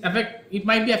it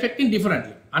might be affecting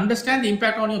differently. Understand the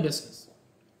impact on your business.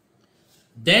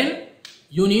 Then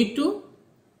you need to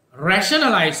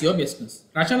rationalize your business.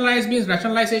 Rationalize means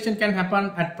rationalization can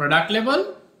happen at product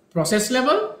level, process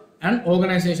level, and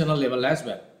organizational level as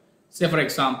well. Say for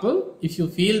example, if you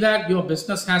feel that your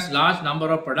business has large number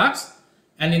of products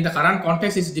and in the current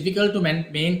context it's difficult to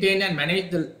maintain and manage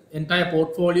the entire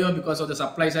portfolio because of the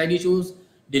supply side issues,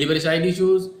 delivery side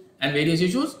issues, and various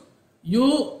issues,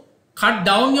 you cut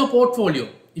down your portfolio.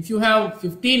 If you have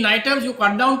 15 items, you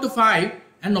cut down to 5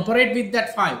 and operate with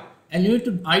that 5. And you need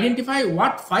to identify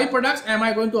what 5 products am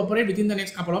I going to operate within the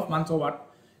next couple of months or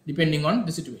what, depending on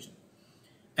the situation.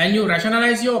 And you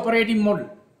rationalize your operating model.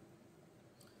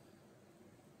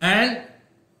 And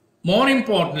more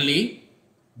importantly,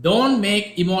 don't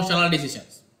make emotional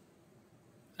decisions,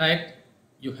 right?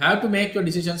 You have to make your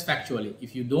decisions factually.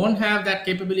 If you don't have that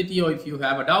capability or if you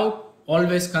have a doubt,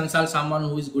 always consult someone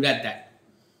who is good at that,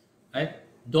 right?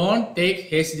 Don't take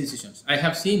hasty decisions. I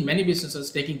have seen many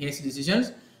businesses taking hasty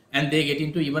decisions and they get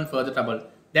into even further trouble.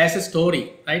 There's a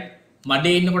story, right?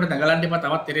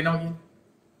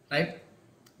 Right?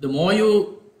 The more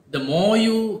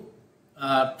you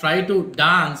try to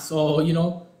dance or, you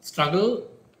know, struggle,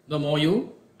 the more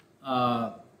you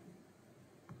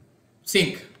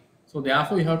sink. So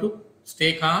therefore you have to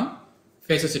stay calm,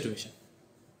 face the situation.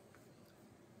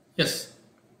 Yes.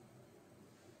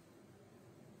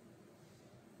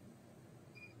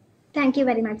 Thank you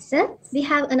very much, sir. We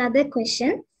have another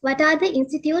question. What are the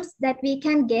institutes that we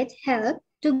can get help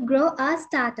to grow our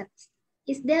startups?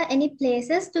 Is there any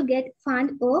places to get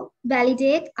fund or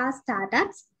validate our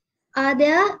startups? Are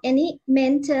there any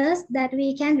mentors that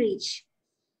we can reach?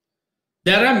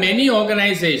 There are many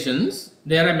organizations.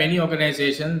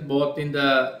 Both in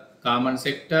the government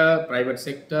sector, private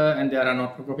sector, and there are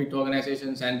not-for-profit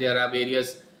organizations, and there are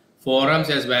various forums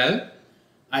as well.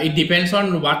 It depends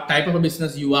on what type of a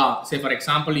business you are. Say, for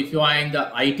example, if you are in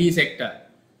the IT sector,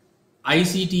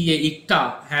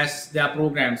 ICTA has their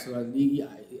programs. The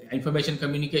Information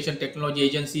Communication Technology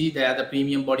Agency, they are the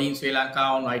premium body in Sri Lanka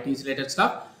on IT related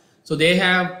stuff. So they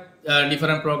have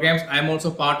different programs. I'm also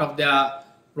part of their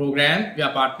program. We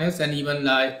are partners, and even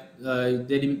the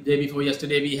day before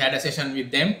yesterday, we had a session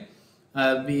with them.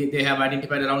 They have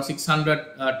identified around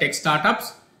 600 tech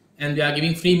startups, and they are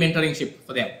giving free mentorship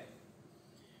for them.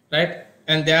 Right?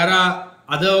 And there are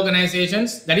other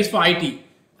organizations, that is for IT,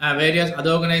 various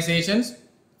other organizations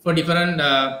for different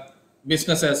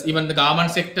businesses. Even the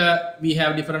government sector, we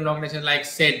have different organizations like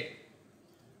SED,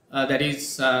 that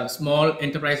is Small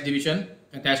Enterprise Division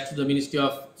attached to the Ministry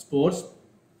of Sports.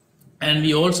 And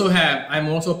we also have, I'm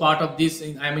also part of this,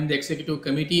 I'm in the executive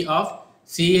committee of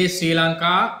CA Sri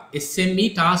Lanka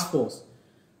SME Task Force.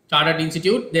 Chartered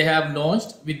Institute, they have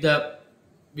launched with the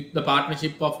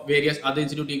partnership of various other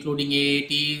institutes, including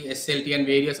AAT, SLT, and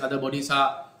various other bodies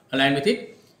are aligned with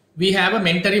it. We have a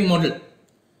mentoring model.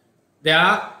 There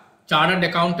are chartered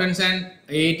accountants and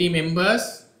AAT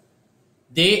members.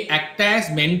 They act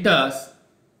as mentors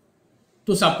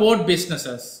to support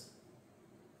businesses.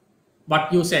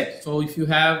 What you said. So if you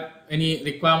have any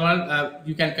requirement,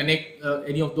 you can connect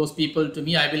any of those people to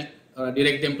me. I will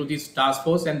direct them to this task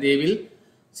force, and they will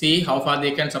see how far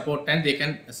they can support and they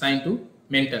can assign to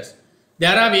mentors.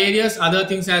 There are various other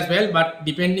things as well, but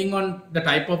depending on the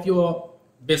type of your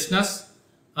business,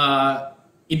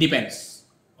 it depends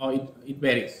or it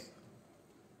varies.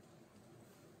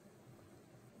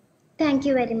 Thank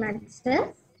you very much,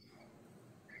 sir.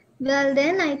 Well,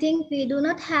 then I think we do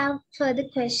not have further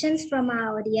questions from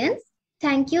our audience.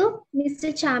 Thank you,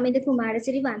 Mr. Chaaminda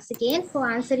Kumarasiri, once again for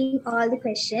answering all the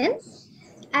questions.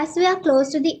 As we are close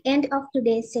to the end of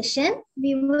today's session,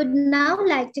 we would now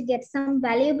like to get some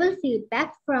valuable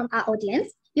feedback from our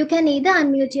audience. You can either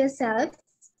unmute yourself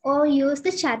or use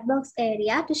the chat box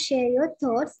area to share your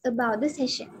thoughts about the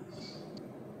session.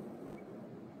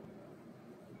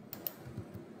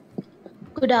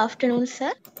 Good afternoon,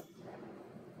 sir.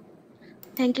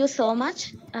 Thank you so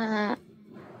much.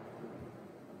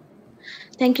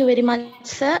 Thank you very much,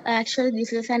 sir. Actually,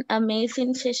 this is an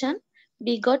amazing session.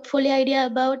 We got full idea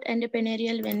about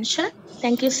entrepreneurial venture.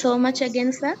 Thank you so much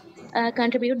again, sir.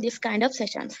 Contribute this kind of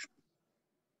sessions.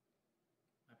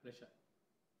 My pleasure.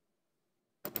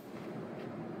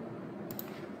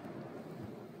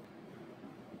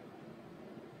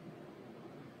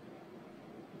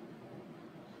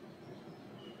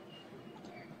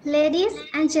 Ladies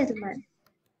and gentlemen,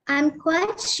 I'm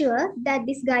quite sure that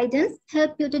this guidance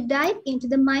helped you to dive into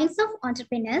the minds of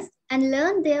entrepreneurs and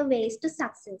learn their ways to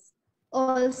success.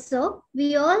 Also,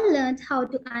 we all learned how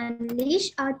to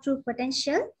unleash our true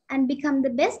potential and become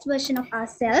the best version of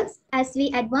ourselves as we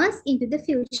advance into the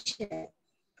future.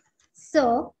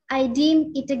 So, I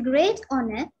deem it a great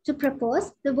honor to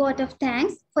propose the vote of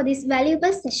thanks for this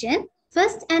valuable session.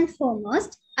 First and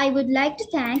foremost, I would like to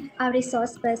thank our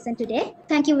resource person today.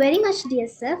 Thank you very much, dear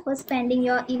sir, for spending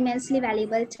your immensely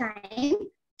valuable time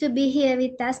to be here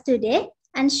with us today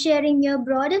and sharing your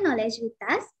broader knowledge with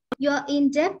us. Your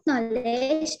in-depth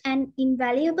knowledge and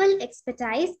invaluable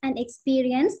expertise and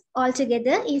experience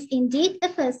altogether is indeed a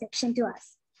perception to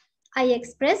us. I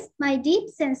express my deep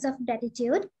sense of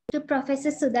gratitude to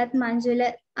Professor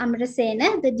Chaaminda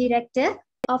Kumarasiri, the Director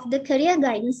of the Career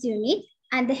Guidance Unit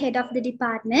and the Head of the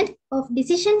Department of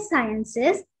Decision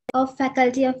Sciences of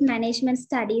Faculty of Management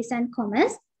Studies and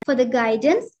Commerce for the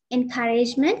guidance,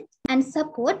 encouragement, and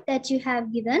support that you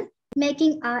have given,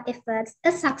 making our efforts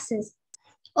a success.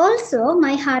 Also,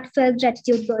 my heartfelt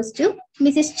gratitude goes to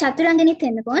Mrs. Chaturangani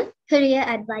Thennagon, Career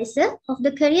Advisor of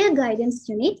the Career Guidance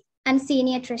Unit and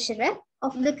Senior Treasurer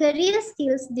of the Career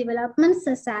Skills Development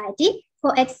Society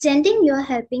for extending your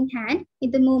helping hand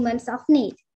in the moments of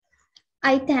need.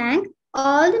 I thank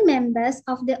all the members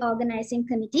of the organizing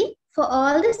committee for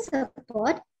all the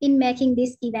support in making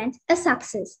this event a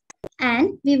success.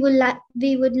 And we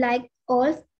would like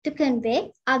all to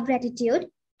convey our gratitude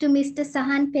to Mr.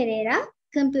 Sahan Pereira,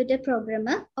 Computer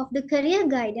Programmer of the Career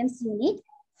Guidance Unit,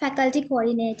 faculty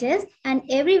coordinators, and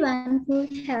everyone who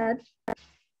helped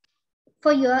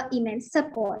for your immense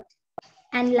support.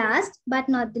 And last but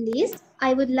not the least,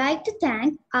 I would like to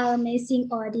thank our amazing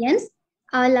audience,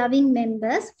 our loving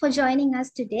members for joining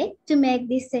us today to make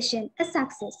this session a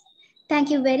success. Thank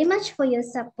you very much for your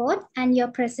support and your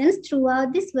presence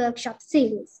throughout this workshop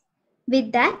series.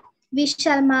 With that, we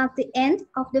shall mark the end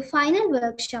of the final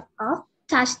workshop of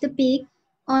Touch the Peak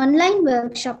online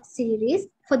workshop series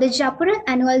for the Japura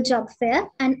Annual Job Fair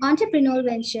and Entrepreneurial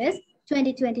Ventures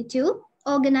 2022,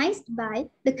 organized by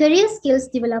the Career Skills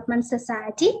Development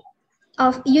Society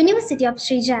of University of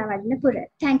Sri Jayawardenepura.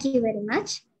 Thank you very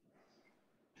much.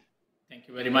 Thank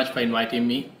you very much for inviting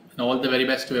me, and all the very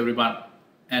best to everyone.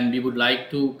 And we would like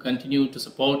to continue to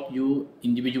support you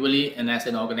individually and as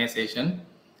an organization.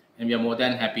 And we are more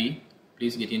than happy.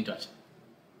 Please get in touch.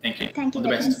 Thank you. Thank you all the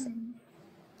very best. much.